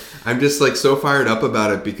 Sure. I'm just like so fired up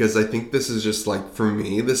about it because I think this is just like, for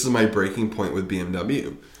me, this is my breaking point with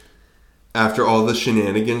BMW. After all the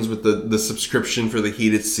shenanigans with the subscription for the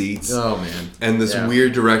heated seats. Oh, man. And this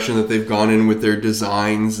weird direction that they've gone in with their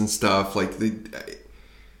designs and stuff. Like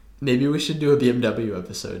maybe we should do a BMW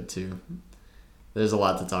episode too. There's a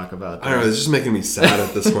lot to talk about there. I don't know. It's just making me sad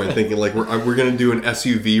at this point, thinking like we're gonna do an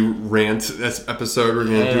SUV rant episode. We're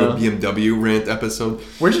gonna do a BMW rant episode.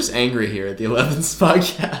 We're just angry here at the 11th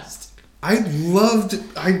podcast.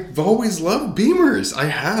 I've always loved Beamers. I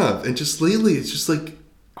have, and just lately, it's just like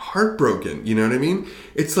heartbroken. You know what I mean?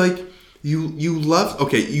 It's like you love.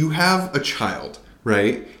 Okay, you have a child,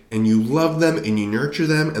 right? And you love them and you nurture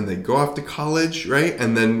them, and they go off to college, right?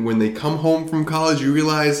 And then when they come home from college, you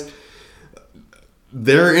realize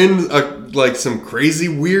they're in like some crazy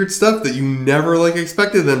weird stuff that you never like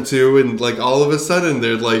expected them to, and like all of a sudden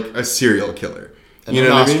they're like a serial killer. And their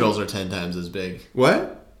nostrils are 10 times as big.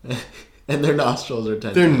 What? And their nostrils are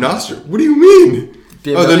 10 Their times. nostrils? What do you mean?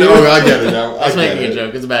 BMW? Oh, I get it now. I was making a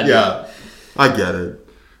joke. It's a bad joke. I get it.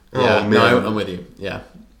 Yeah, oh, man. no, I'm with you. Yeah.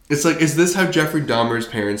 It's like, is this how Jeffrey Dahmer's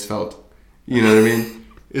parents felt? You know what I mean?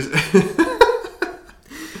 Is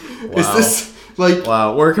this... Like,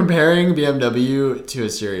 wow, we're comparing BMW to a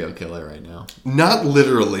serial killer right now. Not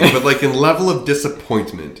literally, but like in level of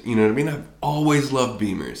disappointment. You know what I mean? I've always loved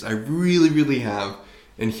Beamers. I really, really have.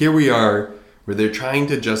 And here we are, where they're trying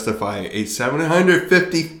to justify a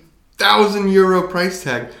 €750,000 price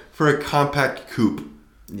tag for a compact coupe.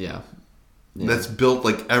 Yeah. That's built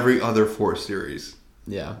like every other 4 Series.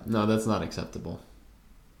 Yeah. No, that's not acceptable.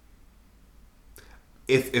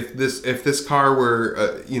 If this car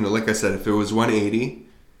were, like I said, if it was 180,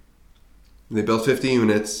 they built 50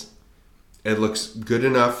 units, it looks good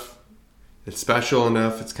enough, it's special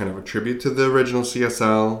enough, it's kind of a tribute to the original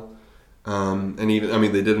CSL, and even, I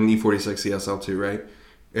mean, they did an E46 CSL too, right?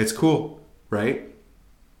 It's cool, right?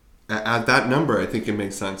 At that number, I think it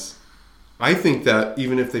makes sense. I think that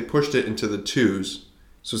even if they pushed it into the 2s,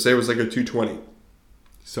 so say it was like a 220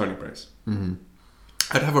 starting price,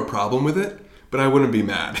 I'd have a problem with it. But I wouldn't be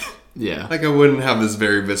mad. Yeah. Like I wouldn't have this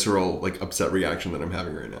very visceral, like upset reaction that I'm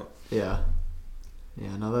having right now. Yeah.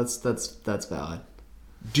 Yeah. No, that's valid.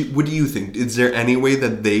 What do you think? Is there any way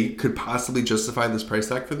that they could possibly justify this price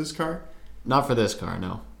tag for this car? Not for this car,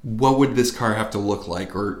 no. What would this car have to look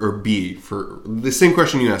like or be? For the same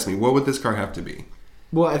question you asked me, what would this car have to be?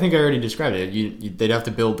 Well, I think I already described it. They'd have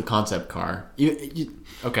to build the concept car.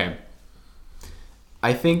 Okay.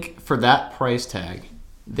 I think for that price tag,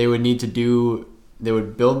 they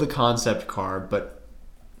would build the concept car, but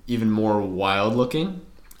even more wild looking.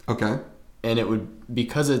 Okay. And it would,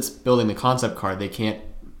 because it's building the concept car, they can't,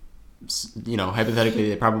 hypothetically,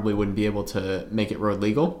 they probably wouldn't be able to make it road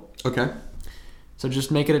legal. Okay. So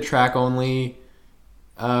just make it a track only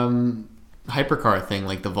hypercar thing,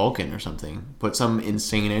 like the Vulcan or something. Put some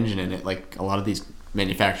insane engine in it, like a lot of these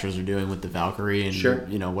manufacturers are doing with the Valkyrie and sure.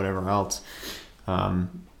 Whatever else.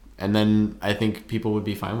 And then I think people would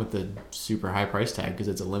be fine with the super high price tag because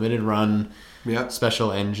it's a limited run,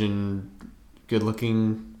 special engine, good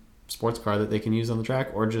looking sports car that they can use on the track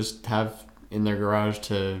or just have in their garage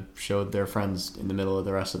to show their friends in the middle of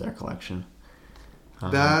the rest of their collection.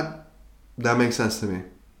 That makes sense to me.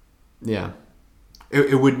 Yeah.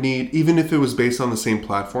 It would need, even if it was based on the same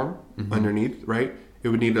platform underneath, right? It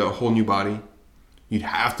would need a whole new body. You'd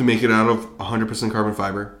have to make it out of 100% carbon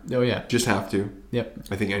fiber. Oh, yeah. Just have to. Yep.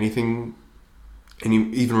 I think anything,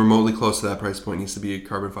 even remotely close to that price point needs to be a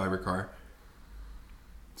carbon fiber car.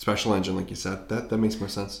 Special engine, like you said. That makes more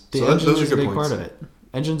sense. The so engine those is are a good big points. part of it.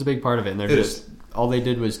 Engine's a big part of it. And they're all they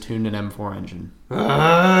did was tune an M4 engine.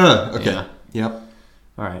 Okay. Yeah. Yep.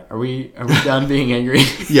 All right. Are we done being angry?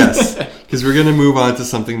 Yes. Because we're going to move on to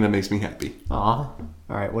something that makes me happy. Aw. All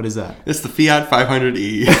right. What is that? It's the Fiat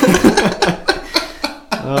 500e.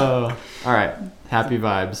 Oh. All right. Happy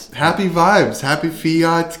vibes. Happy vibes. Happy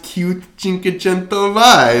Fiat cute Cinquecento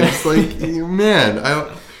vibes. Like, man,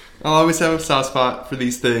 I'll always have a soft spot for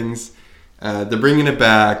these things. They're bringing it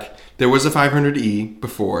back. There was a 500e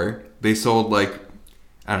before. They sold 12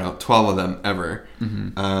 of them ever.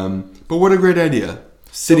 But what a great idea.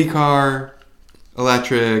 City car,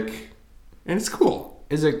 electric, and it's cool.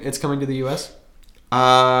 It's coming to the U.S.?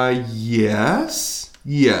 Yes.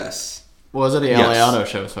 Well, it was at the LA Auto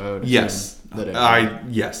Show, so I would yes.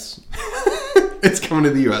 Yes. It's coming to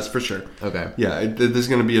the U.S. for sure. Okay. Yeah, there's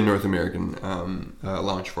going to be a North American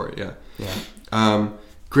launch for it, yeah. Yeah.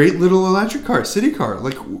 Great little electric car, city car. It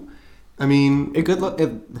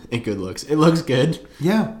looks. It looks good.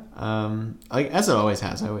 Yeah. As it always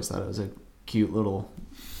has. I always thought it was a cute little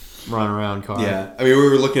run around car. Yeah. I mean, we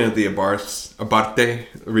were looking at the Abarte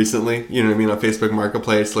recently, you know what I mean, on Facebook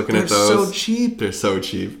Marketplace, looking at those. They're so cheap. They're so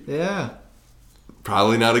cheap. Yeah.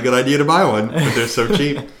 Probably not a good idea to buy one, but they're so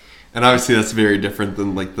cheap. And obviously that's very different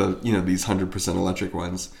than these 100% electric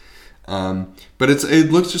ones. But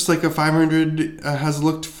it looks just like a 500 has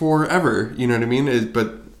looked forever, you know what I mean?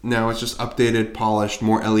 But now it's just updated, polished,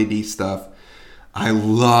 more LED stuff. I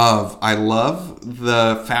love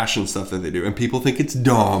the fashion stuff that they do. And people think it's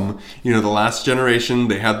dumb. The last generation,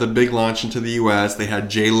 they had the big launch into the US. They had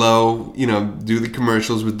J-Lo, do the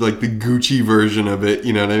commercials with the Gucci version of it.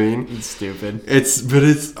 You know what I mean? It's stupid.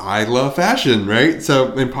 I love fashion, right?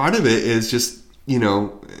 So, and part of it is just,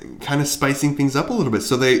 kind of spicing things up a little bit.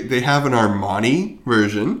 So they have an Armani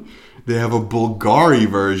version. They have a Bulgari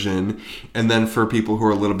version. And then for people who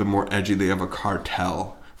are a little bit more edgy, they have a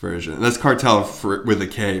Cartel version. That's Cartel with a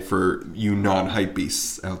K for you non-hype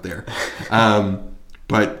beasts out there.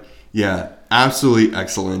 But yeah, absolutely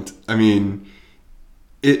excellent. I mean,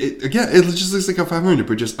 it just looks like a 500,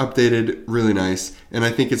 but just updated, really nice. And I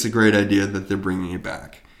think it's a great idea that they're bringing it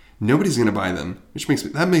back. Nobody's gonna buy them, which makes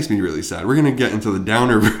me really sad. We're gonna get into the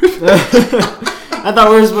downer. I thought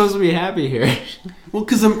we were supposed to be happy here. Well,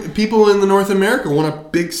 because people in North America want a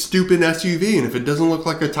big, stupid SUV, and if it doesn't look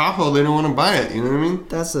like a Tahoe, they don't want to buy it. You know what I mean?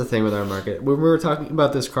 That's the thing with our market. When we were talking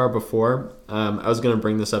about this car before, I was going to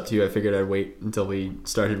bring this up to you. I figured I'd wait until we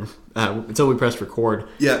started, until we pressed record.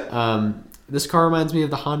 Yeah. This car reminds me of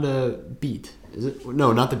the Honda Beat. Is it?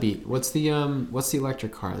 No, not the Beat. What's the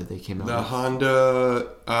electric car that they came out with? The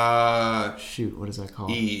Honda. Shoot, what is that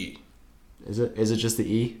called? E. Is it just the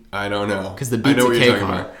E? I don't know. Because the Beat's a K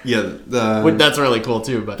car. Yeah, that's really cool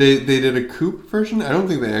too. But they did a coupe version. I don't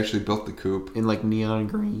think they actually built the coupe in neon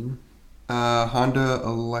green. Honda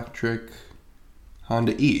electric,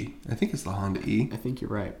 Honda E. I think it's the Honda E. I think you're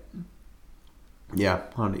right. Yeah,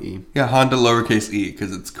 Honda E. Yeah, Honda lowercase e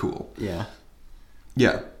because it's cool. Yeah.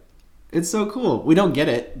 Yeah. It's so cool. We don't get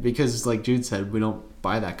it because, like Jude said, we don't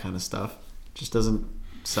buy that kind of stuff. It just doesn't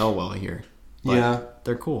sell well here. But yeah.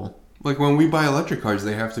 They're cool. Like when we buy electric cars,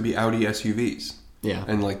 they have to be Audi SUVs. Yeah.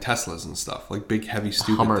 And Teslas and stuff. Big, heavy,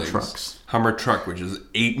 stupid Hummer things. trucks. Hummer truck, which is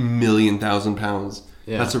 8,000,000 pounds.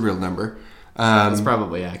 Yeah. That's a real number. That's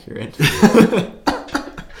probably accurate.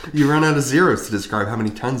 You run out of zeros to describe how many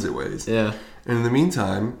tons it weighs. Yeah. And in the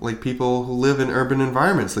meantime, people who live in urban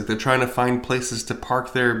environments, they're trying to find places to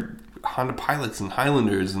park their Honda Pilots and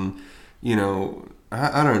Highlanders and,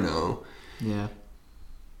 I don't know. Yeah.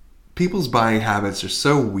 People's buying habits are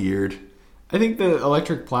so weird. I think the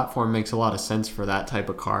electric platform makes a lot of sense for that type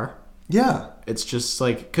of car. Yeah. It's just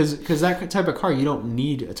like, because that type of car, you don't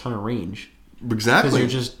need a ton of range. Exactly. Because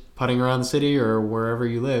you're just putting around the city or wherever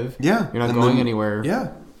you live. Yeah. You're not going anywhere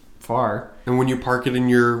far. And when you park it in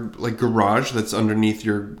your like garage that's underneath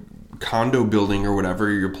your condo building or whatever,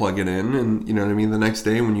 you plug it in, and you know what I mean, the next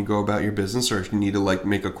day when you go about your business, or if you need to like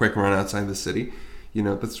make a quick run outside the city, you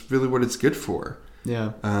know, that's really what it's good for.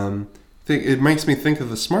 Yeah. It makes me think of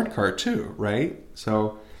the smart car too, right?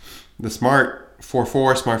 So the smart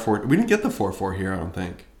 4.4, smart 4, we didn't get the 4.4 here, I don't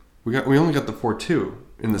think. We only got the 4.2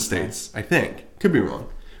 in the States, I think. Could be wrong.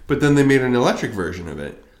 But then they made an electric version of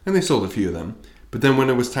it, and they sold a few of them. But then when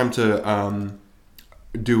it was time to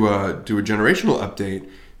do a generational update,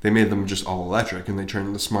 they made them just all electric, and they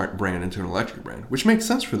turned the smart brand into an electric brand, which makes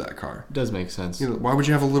sense for that car. It does make sense. You know, why would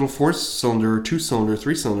you have a little 4-cylinder, or 2-cylinder,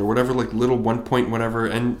 3-cylinder, whatever, like little 1 point whatever,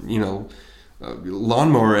 and you know,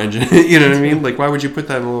 lawnmower engine? You know what I mean? Like, why would you put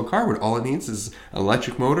that in a little car when all it needs is an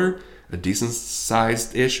electric motor, a decent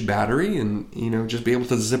sized-ish battery, and you know, just be able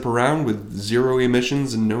to zip around with 0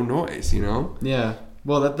 emissions and no noise? You know? Yeah.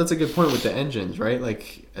 Well, that's a good point with the engines, right?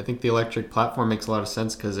 Like, I think the electric platform makes a lot of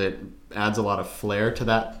sense because it adds a lot of flair to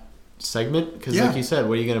that segment. Because, like you said,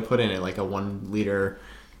 what are you going to put in it? Like a 1-liter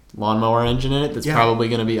lawnmower engine in it that's probably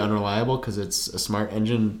going to be unreliable because it's a smart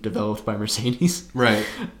engine developed by Mercedes. Right.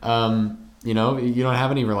 You know, you don't have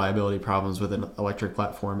any reliability problems with an electric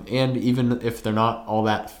platform. And even if they're not all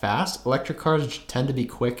that fast, electric cars tend to be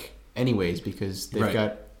quick anyways because they've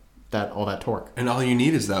got all that torque. And all you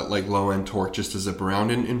need is that like low end torque just to zip around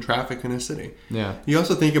in traffic in a city. Yeah. You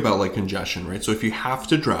also think about like congestion, right? So if you have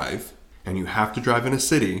to drive and you have to drive in a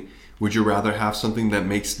city, would you rather have something that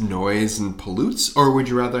makes noise and pollutes, or would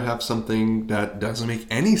you rather have something that doesn't make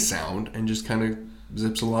any sound and just kind of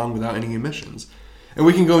zips along without any emissions? And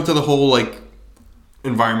we can go into the whole like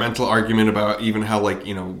environmental argument about even how like,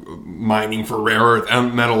 you know, mining for rare earth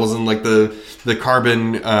metals and like the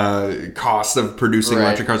carbon cost of producing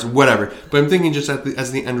electric cars, whatever. But I'm thinking just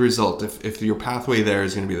as the end result, if your pathway there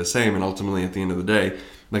is going to be the same, and ultimately at the end of the day,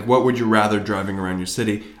 like what would you rather driving around your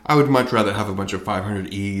city? I would much rather have a bunch of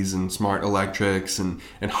 500Es and smart electrics and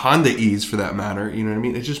Honda E's for that matter. You know what I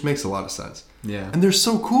mean? It just makes a lot of sense. Yeah. And they're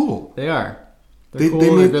so cool. They are. They're cool,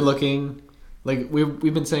 they're good looking. Like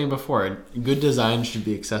we've been saying before, good design should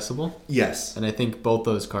be accessible. Yes. And I think both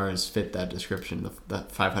those cars fit that description, the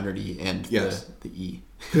 500E and the E.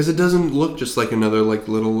 Because it doesn't look just like another like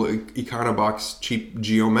little Econobox cheap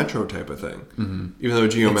Geo Metro type of thing. Mm-hmm. Even though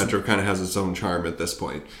Geo Metro kind of has its own charm at this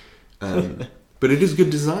point. But it is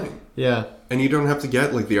good design. Yeah. And you don't have to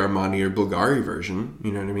get like the Armani or Bulgari version.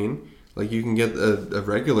 You know what I mean? Like you can get a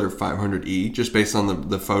regular 500E just based on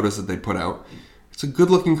the photos that they put out. It's a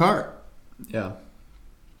good looking car. Yeah.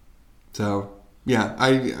 So, yeah,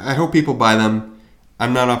 I hope people buy them.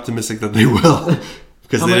 I'm not optimistic that they will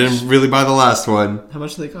because they didn't really buy the last one. How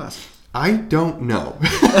much do they cost? I don't know.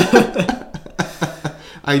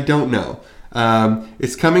 I don't know.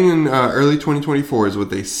 It's coming in early 2024 is what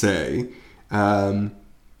they say.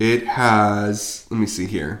 It has, let me see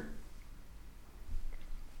here.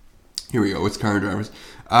 Here we go. It's car and drivers.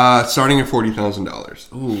 Starting at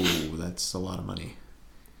 $40,000. Ooh, that's a lot of money.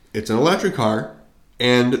 It's an electric car,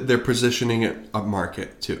 and they're positioning it up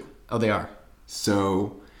market too. Oh, they are.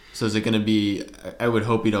 So is it going to be? I would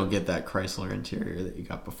hope you don't get that Chrysler interior that you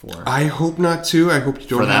got before. I hope not too. I hope you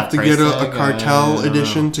don't have to get a cartel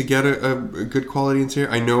edition to get a good quality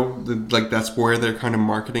interior. I know like that's where they're kind of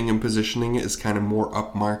marketing and positioning it is kind of more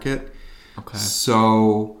up market. Okay.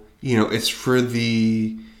 So you know, it's for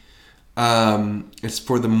the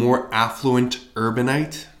more affluent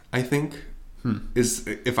urbanite, I think. Is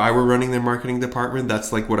if I were running their marketing department,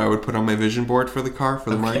 that's like what I would put on my vision board for the car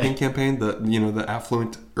for the marketing campaign. The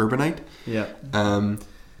affluent urbanite. Yeah.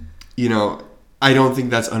 You know, I don't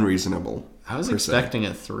think that's unreasonable. I was expecting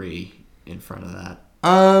a 3 in front of that.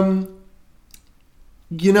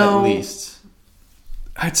 You know, at least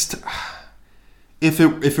if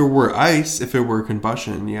it were ICE, if it were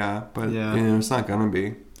combustion, yeah, but you know, it's not gonna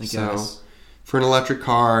be. I guess. For an electric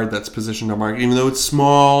car that's positioned on market, even though it's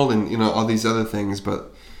small and you know all these other things,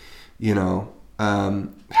 but you know,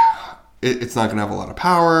 it's not gonna have a lot of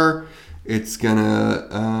power. It's gonna.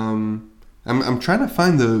 I'm trying to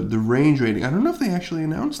find the range rating. I don't know if they actually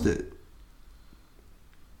announced it.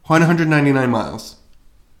 199 miles.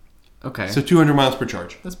 Okay. So 200 miles per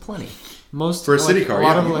charge. That's plenty. Most for a city car. A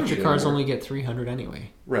lot of electric cars only get 300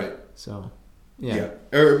 anyway. Right. So. Yeah.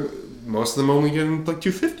 Or most of them only get in like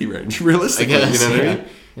 250 range, realistically. I guess, you know what I mean?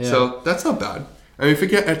 Yeah. So that's not bad. I mean, if it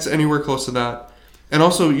gets anywhere close to that, And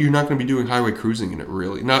also, you're not going to be doing highway cruising in it,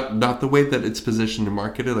 really. Not the way that it's positioned and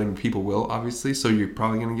marketed. Like, people will, obviously. So you're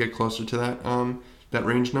probably going to get closer to that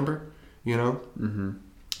range number, you know? Mm-hmm.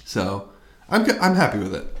 So I'm happy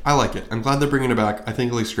with it. I like it. I'm glad they're bringing it back. I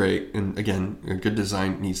think it looks great. And again, a good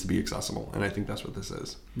design needs to be accessible. And I think that's what this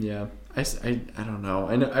is. Yeah. I don't know.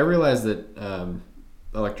 I realize that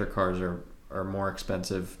electric cars are more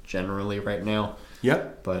expensive generally right now.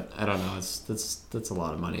 Yep. But I don't know. That's a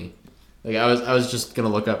lot of money. Like I was just gonna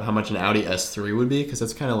look up how much an Audi S3 would be, because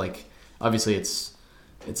that's kind of like, obviously it's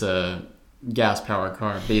a gas powered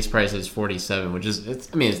car. Base price is 47, which is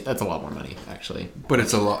that's a lot more money actually. But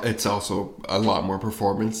it's also a lot more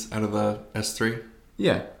performance out of the S3.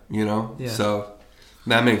 Yeah. You know. Yeah. So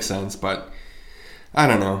that makes sense. But I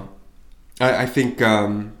don't know. I think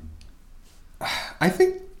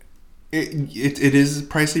It is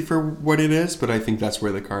pricey for what it is, but I think that's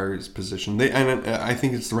where the car is positioned. I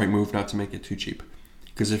think it's the right move not to make it too cheap,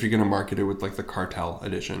 because if you're going to market it with like the Cartel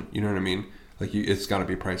edition, you know what I mean? Like it's got to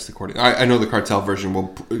be priced accordingly. I know the Cartel version will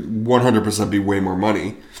 100% be way more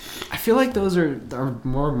money. I feel like those are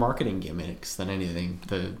more marketing gimmicks than anything.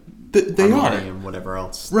 They are, and whatever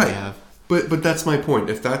else right. They have. But that's my point.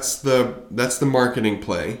 If that's the marketing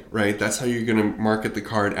play, right? That's how you're going to market the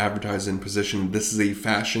car and advertise and position. This is a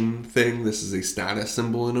fashion thing. This is a status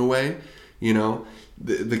symbol in a way. You know,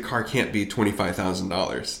 the car can't be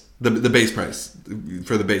 $25,000. The base price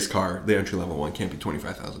for the base car, the entry level one, can't be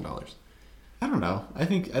 $25,000. I don't know. I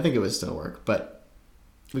think it would still work, but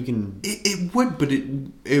we can. It would, but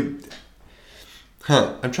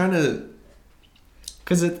I'm trying to.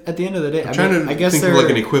 Because at the end of the day, I guess think of like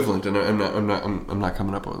an equivalent, and I'm not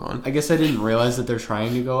coming up with one. I guess I didn't realize that they're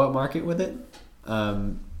trying to go up market with it.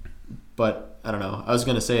 But I don't know. I was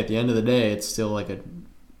gonna say at the end of the day, it's still like a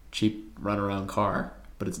cheap runaround car,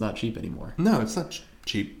 but it's not cheap anymore. No, it's not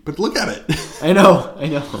cheap. But look at it. I know.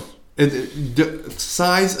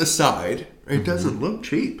 Size aside, it doesn't look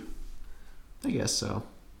cheap. I guess so.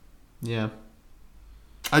 Yeah.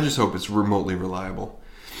 I just hope it's remotely reliable.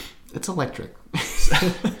 It's electric.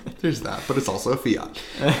 There's that, but it's also a Fiat.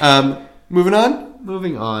 Moving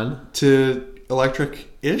on to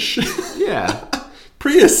electric-ish. Yeah.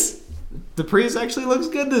 Prius. The Prius actually looks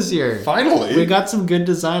good this year. Finally. We got some good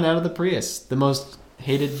design out of the Prius. The most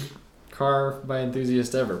hated car by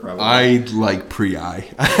enthusiasts ever, probably. I like Prii.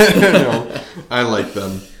 I like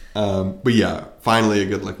them. But yeah, finally a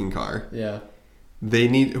good-looking car. Yeah.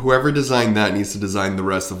 Whoever designed that needs to design the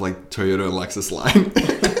rest of like Toyota and Lexus line.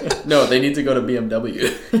 No, they need to go to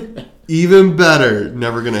BMW. Even better.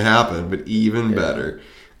 Never going to happen, but even better.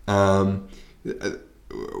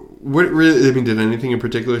 What really? Did anything in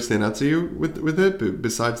particular stand out to you with it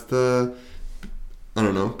besides the? I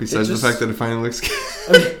don't know. Besides the fact that it finally looks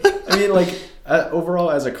good. I mean, like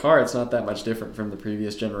overall as a car, it's not that much different from the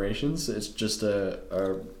previous generations. It's just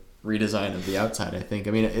a redesign of the outside. I think.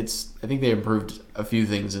 I mean, I think they improved a few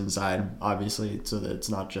things inside, obviously, so that it's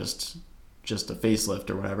not just a facelift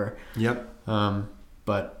or whatever. Yep.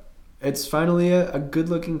 But it's finally a good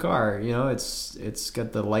looking car. You know, it's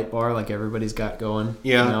got the light bar like everybody's got going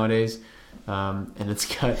nowadays. And it's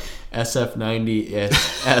got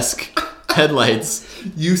SF90-esque headlights.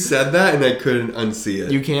 You said that and I couldn't unsee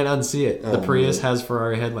it. You can't unsee it. The Prius has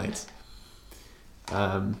Ferrari headlights.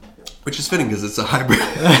 Which is fitting because it's a hybrid.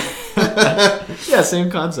 Yeah, same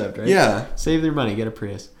concept, right? Yeah. Save your money, get a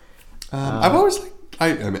Prius. I've always liked.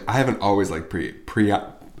 I haven't always liked Prii.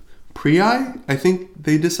 I think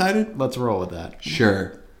they decided. Let's roll with that.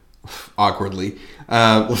 Sure. Awkwardly.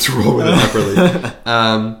 Let's roll with it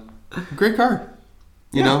awkwardly. Great car.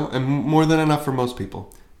 You know, and more than enough for most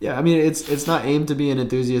people. Yeah, I mean, it's not aimed to be an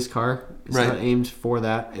enthusiast car. It's right. not aimed for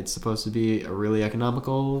that. It's supposed to be a really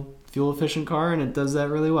economical, fuel-efficient car, and it does that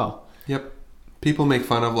really well. Yep. People make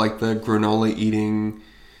fun of, like, the granola eating,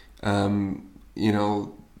 I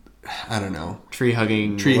don't know. Tree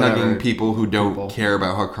hugging people who don't care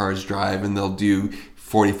about how cars drive, and they'll do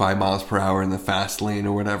 45 miles per hour in the fast lane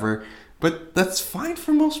or whatever. But that's fine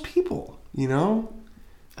for most people, you know?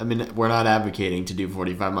 I mean, we're not advocating to do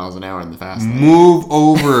 45 miles an hour in the fast lane. Move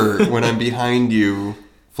over when I'm behind you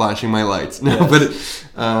flashing my lights. No, but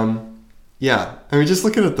yeah. I mean, just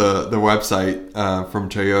looking at the website from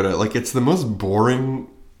Toyota, like, it's the most boring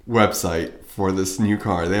website for this new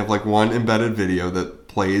car. They have, like, one embedded video that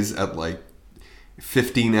plays at, like,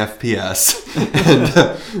 15 FPS.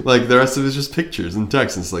 And, like, the rest of it is just pictures and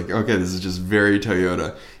text. And it's like, okay, this is just very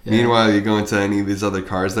Toyota. Yeah. Meanwhile, you go into any of these other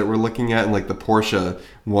cars that we're looking at, and, like, the Porsche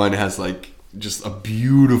one has, like, just a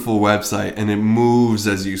beautiful website, and it moves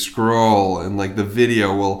as you scroll, and like the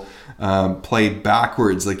video will play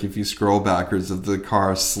backwards, like if you scroll backwards of the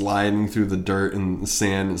car sliding through the dirt and the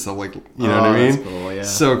sand and stuff, like, you know what I mean? That's cool, yeah.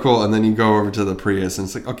 So cool. And then you go over to the Prius and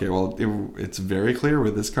it's like, okay, well, it's very clear where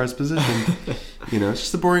this car's positioned. It's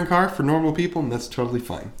just a boring car for normal people, and that's totally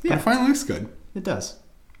fine. Yeah. But it finally looks good. It does.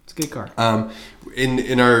 It's a good car.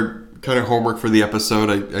 In our kind of homework for the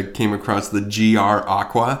episode, I came across the GR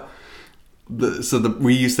Aqua.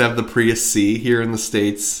 We used to have the Prius C here in the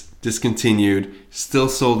States, discontinued, still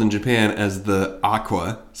sold in Japan as the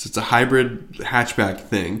Aqua. So it's a hybrid hatchback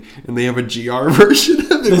thing, and they have a GR version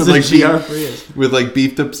of it with GR Prius with like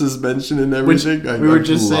beefed up suspension and everything. We were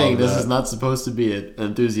just saying this is not supposed to be an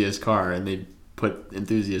enthusiast car, and they put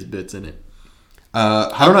enthusiast bits in it.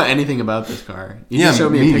 I don't know anything about this car. You just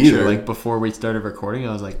showed me a picture neither. like before we started recording.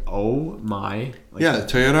 I was like, oh my!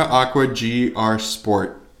 Toyota Aqua GR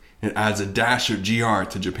Sport. It adds a dash of GR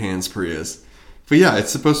to Japan's Prius. But yeah,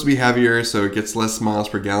 it's supposed to be heavier, so it gets less miles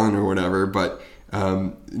per gallon or whatever. But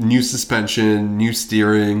new suspension, new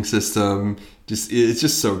steering system, it's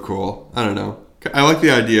just so cool. I don't know. I like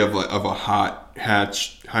the idea of a hot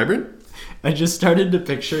hatch hybrid. I just started to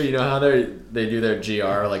picture, how they do their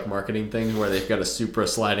GR like marketing thing where they've got a Supra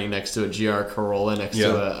sliding next to a GR Corolla next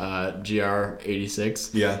to a GR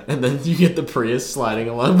 86. Yeah. And then you get the Prius sliding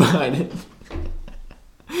along behind it.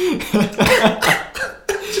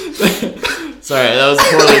 Sorry, that was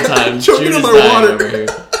poorly timed. Choking on my water over here.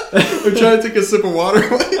 I'm trying to take a sip of water.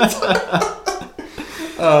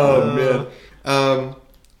 Oh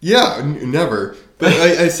man. Never. But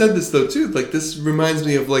I said this though too. Like, this reminds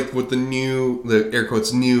me of like what the air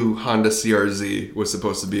quotes new Honda CRZ was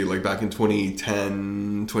supposed to be like back in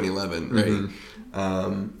 2010, 2011, right?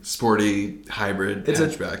 Mm-hmm. Sporty hybrid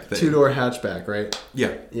hatchback thing. 2-door hatchback, right?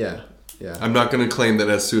 Yeah. Yeah. I'm not going to claim that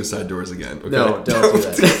it has suicide doors again. Okay? No, don't do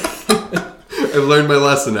that. I've learned my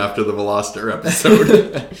lesson after the Veloster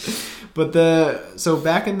episode. But so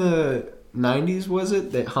back in the 90s, was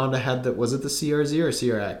it that Honda had was it the CRZ or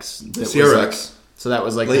CRX? CRX. So that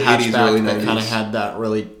was like late the hatchback 80s, early that 90s. kind of had that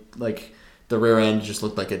really, like, the rear end just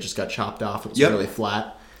looked like it just got chopped off. It was really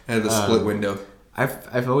flat. It had the split window.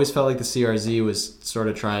 I've always felt like the CRZ was sort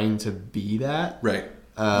of trying to be that. Right.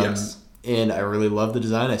 Yes. And I really love the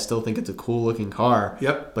design. I still think it's a cool looking car.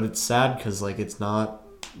 Yep. But it's sad because like it's not.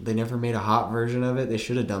 They never made a hot version of it. They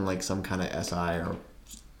should have done like some kind of SI or.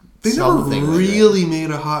 They never really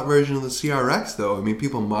made a hot version of the CRX though. I mean,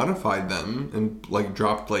 people modified them and like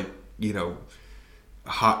dropped like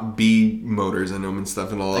hot B motors in them and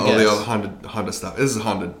stuff and all the other Honda stuff. This is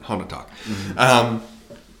Honda talk. Mm-hmm.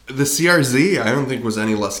 The CRZ, I don't think was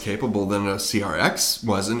any less capable than a CRX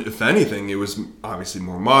was, and if anything, it was obviously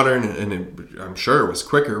more modern, and I'm sure it was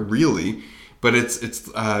quicker, really. But it's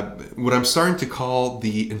what I'm starting to call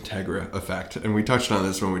the Integra effect, and we touched on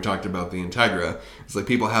this when we talked about the Integra. It's like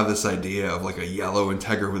people have this idea of like a yellow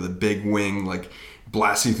Integra with a big wing, like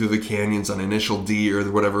blasting through the canyons on Initial D or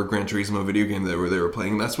whatever Gran Turismo video game they were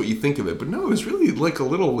playing. That's what you think of it, but no, it was really like a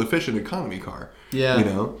little efficient economy car.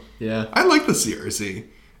 Yeah, yeah. I like the CRZ.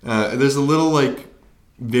 There's a little like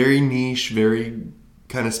very niche, very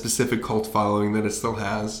kind of specific cult following that it still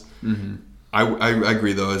has. Mm-hmm. I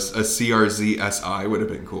agree though. A CRZ SI would have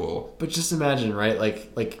been cool. But just imagine, right?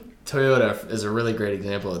 Like Toyota is a really great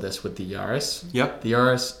example of this with the Yaris. Yep. The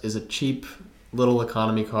Yaris is a cheap little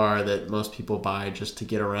economy car that most people buy just to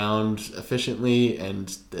get around efficiently,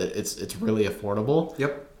 and it's really affordable.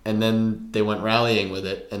 Yep. And then they went rallying with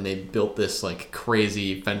it, and they built this like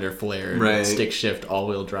crazy fender flare, stick shift,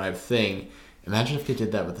 all-wheel drive thing. Imagine if they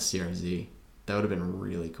did that with the CRZ. That would have been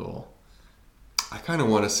really cool. I kind of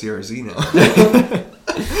want a CRZ now.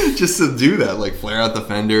 Just to do that, like flare out the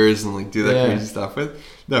fenders and like do that crazy stuff with.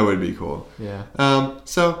 That would be cool. Yeah.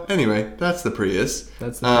 So anyway, that's the Prius.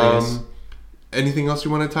 That's the Prius. Anything else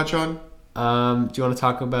you want to touch on? Do you want to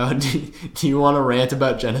talk about? Do you want to rant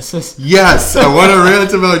about Genesis? Yes, I want to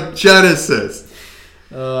rant about Genesis.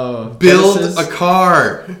 Oh, build Genesis a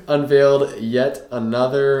car. Unveiled yet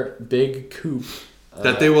another big coupe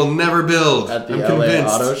that they will never build. At the LA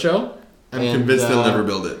Auto Show. I'm convinced they'll never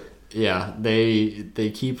build it. Yeah,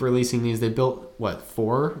 they keep releasing these. They built what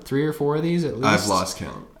 3 or 4 of these at least. I've lost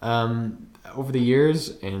count. Over the years,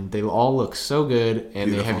 and they all look so good,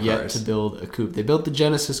 and beautiful they have yet cars. to build a coupe. They built the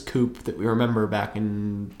Genesis coupe that we remember back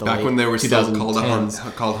in the when they were still called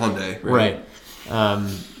 2010s. called Hyundai, right?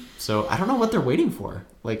 So I don't know what they're waiting for.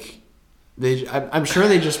 Like, I'm sure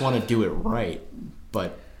they just want to do it right,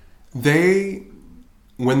 but we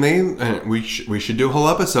should do a whole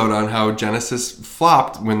episode on how Genesis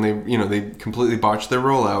flopped when they completely botched their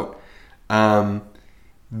rollout.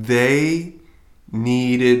 They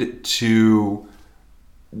needed to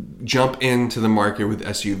jump into the market with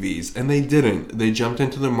SUVs, and they didn't. They jumped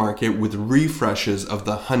into the market with refreshes of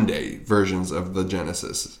the Hyundai versions of the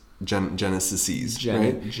Genesis. Genesises,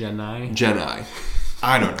 right? Geni.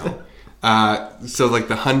 I don't know. So like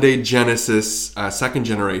the Hyundai Genesis second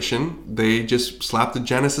generation, they just slapped the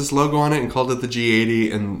Genesis logo on it and called it the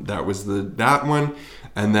G80, and that was that one.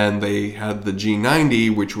 And then they had the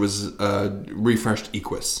G90, which was refreshed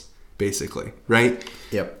Equus, basically, right?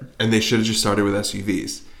 Yep. And they should have just started with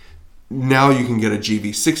SUVs. Now you can get a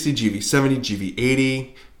GV60, GV70,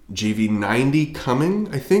 GV80, GV90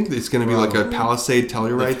 coming, I think. It's going to be like a Palisade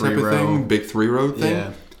Telluride type of thing, big 3-row thing.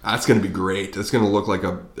 Yeah. That's going to be great. It's going to look like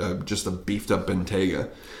just a beefed up Bentayga.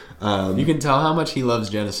 You can tell how much he loves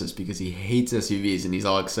Genesis because he hates SUVs and he's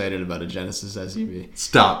all excited about a Genesis SUV.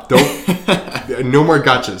 Stop. Don't. No more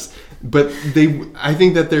gotchas. But I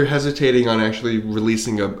think that they're hesitating on actually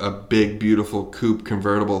releasing a big, beautiful coupe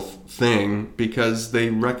convertible thing because they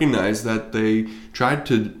recognize that they tried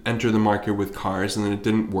to enter the market with cars and then it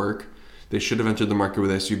didn't work. They should have entered the market with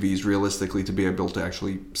SUVs realistically to be able to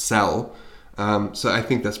actually sell. So I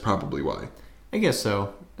think that's probably why. I guess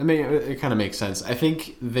so. I mean, it kind of makes sense. I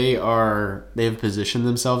think they've positioned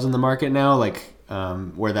themselves in the market now, like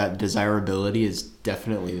where that desirability is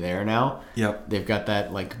definitely there now. Yep. They've got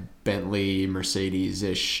that like Bentley,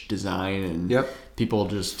 Mercedes-ish design, and people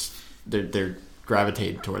just they're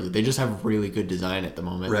gravitated towards it. They just have really good design at the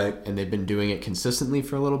moment, right? And they've been doing it consistently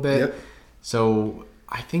for a little bit. Yep. So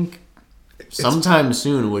I think sometime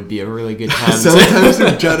soon would be a really good time. Sometime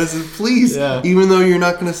soon, Genesis, please. Yeah. Even though they're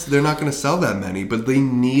not gonna sell that many, but they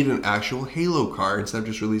need an actual Halo car instead of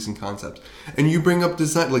just releasing concepts. And you bring up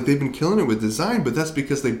design, like they've been killing it with design, but that's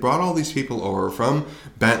because they brought all these people over from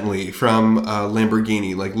Bentley, from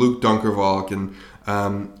Lamborghini, like Luke Dunkervalk, and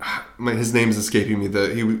his name is escaping me.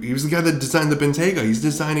 He was the guy that designed the Bentayga. He's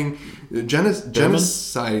designing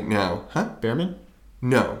Genocide now, huh? Behrman?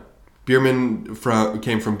 No. Bierman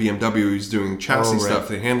came from BMW. He's doing chassis stuff,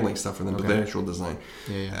 the handling stuff for them, but the actual design.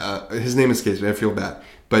 Yeah. His name escapes me. I feel bad.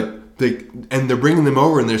 But they're bringing them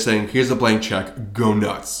over and they're saying, here's a blank check. Go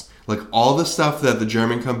nuts. Like all the stuff that the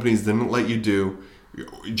German companies didn't let you do,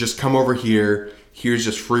 just come over here. Here's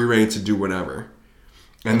just free reign to do whatever.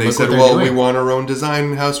 And they said, well, we want our own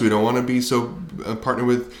design house. We don't want to be so partnered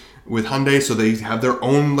with Hyundai. So they have their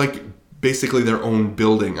own, basically their own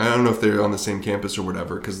building. I don't know if they're on the same campus or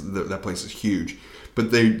whatever because that place is huge.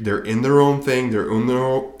 But they're in their own thing. They're in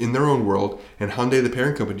their own world. And Hyundai, the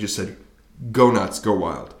parent company, just said, go nuts, go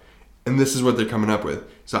wild. And this is what they're coming up with.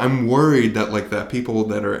 So I'm worried that that people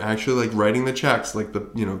that are actually writing the checks,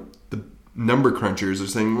 the number crunchers are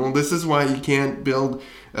saying, well, this is why you can't build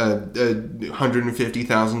a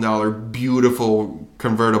 $150,000 beautiful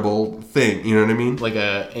convertible thing. You know what I mean? Like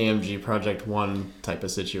a AMG Project 1 type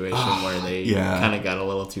of situation where they kind of got a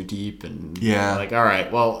little too deep and all right,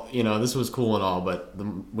 well, this was cool and all, but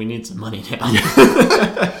we need some money now.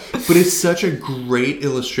 Yeah. But it's such a great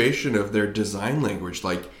illustration of their design language.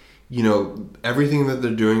 Everything that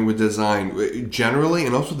they're doing with design generally,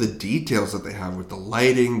 and also the details that they have with the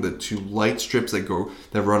lighting, the two light strips that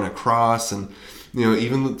run across, and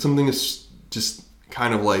even something is just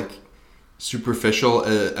kind of superficial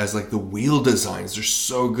as the wheel designs. They're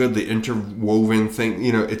so good. The interwoven thing,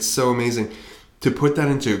 it's so amazing. To put that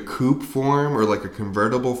into a coupe form or a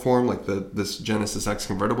convertible form, this Genesis X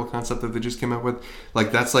convertible concept that they just came up with,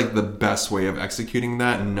 that's the best way of executing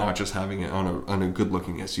that and not just having it on a good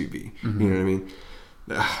looking SUV. Mm-hmm. You know what I mean?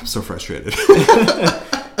 I'm so frustrated.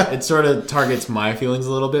 It sort of targets my feelings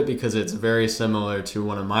a little bit because it's very similar to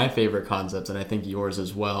one of my favorite concepts, and I think yours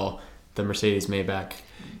as well, the Mercedes Maybach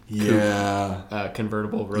coupe,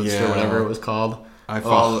 convertible roadster, whatever it was called. I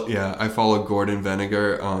follow Gordon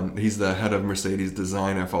Venegar he's the head of Mercedes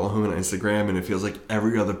design. I follow him on Instagram, and it feels like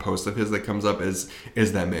every other post of his that comes up is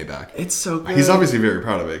that Maybach. It's so good. He's obviously very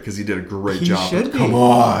proud of it because he did a great job. Should be. Come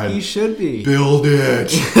on. He should be. Build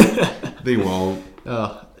it. They won't.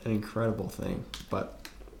 Oh, an incredible thing. But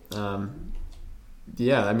I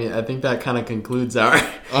think that kind of concludes our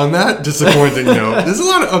on that disappointing note. There's a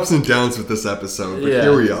lot of ups and downs with this episode, but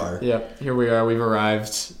here we are. Yep, here we are. We've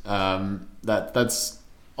arrived. That's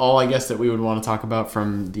all I guess that we would want to talk about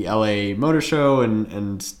from the LA Motor Show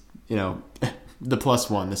and the plus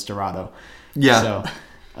one, the Storado. Yeah. So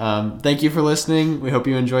thank you for listening. We hope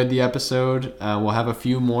you enjoyed the episode. We'll have a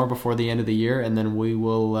few more before the end of the year, and then we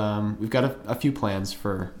will. We've got a few plans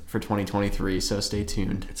for 2023, so stay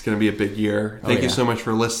tuned. It's going to be a big year. Thank you so much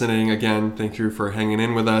for listening. Again, thank you for hanging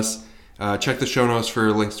in with us. Check the show notes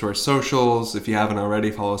for links to our socials. If you haven't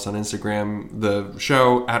already, follow us on Instagram, the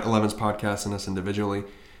show at 11's Podcast, and us individually.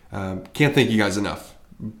 Can't thank you guys enough.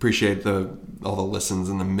 Appreciate all the listens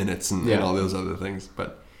and the minutes and all those other things.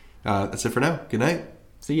 But that's it for now. Good night.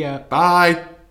 See ya. Bye.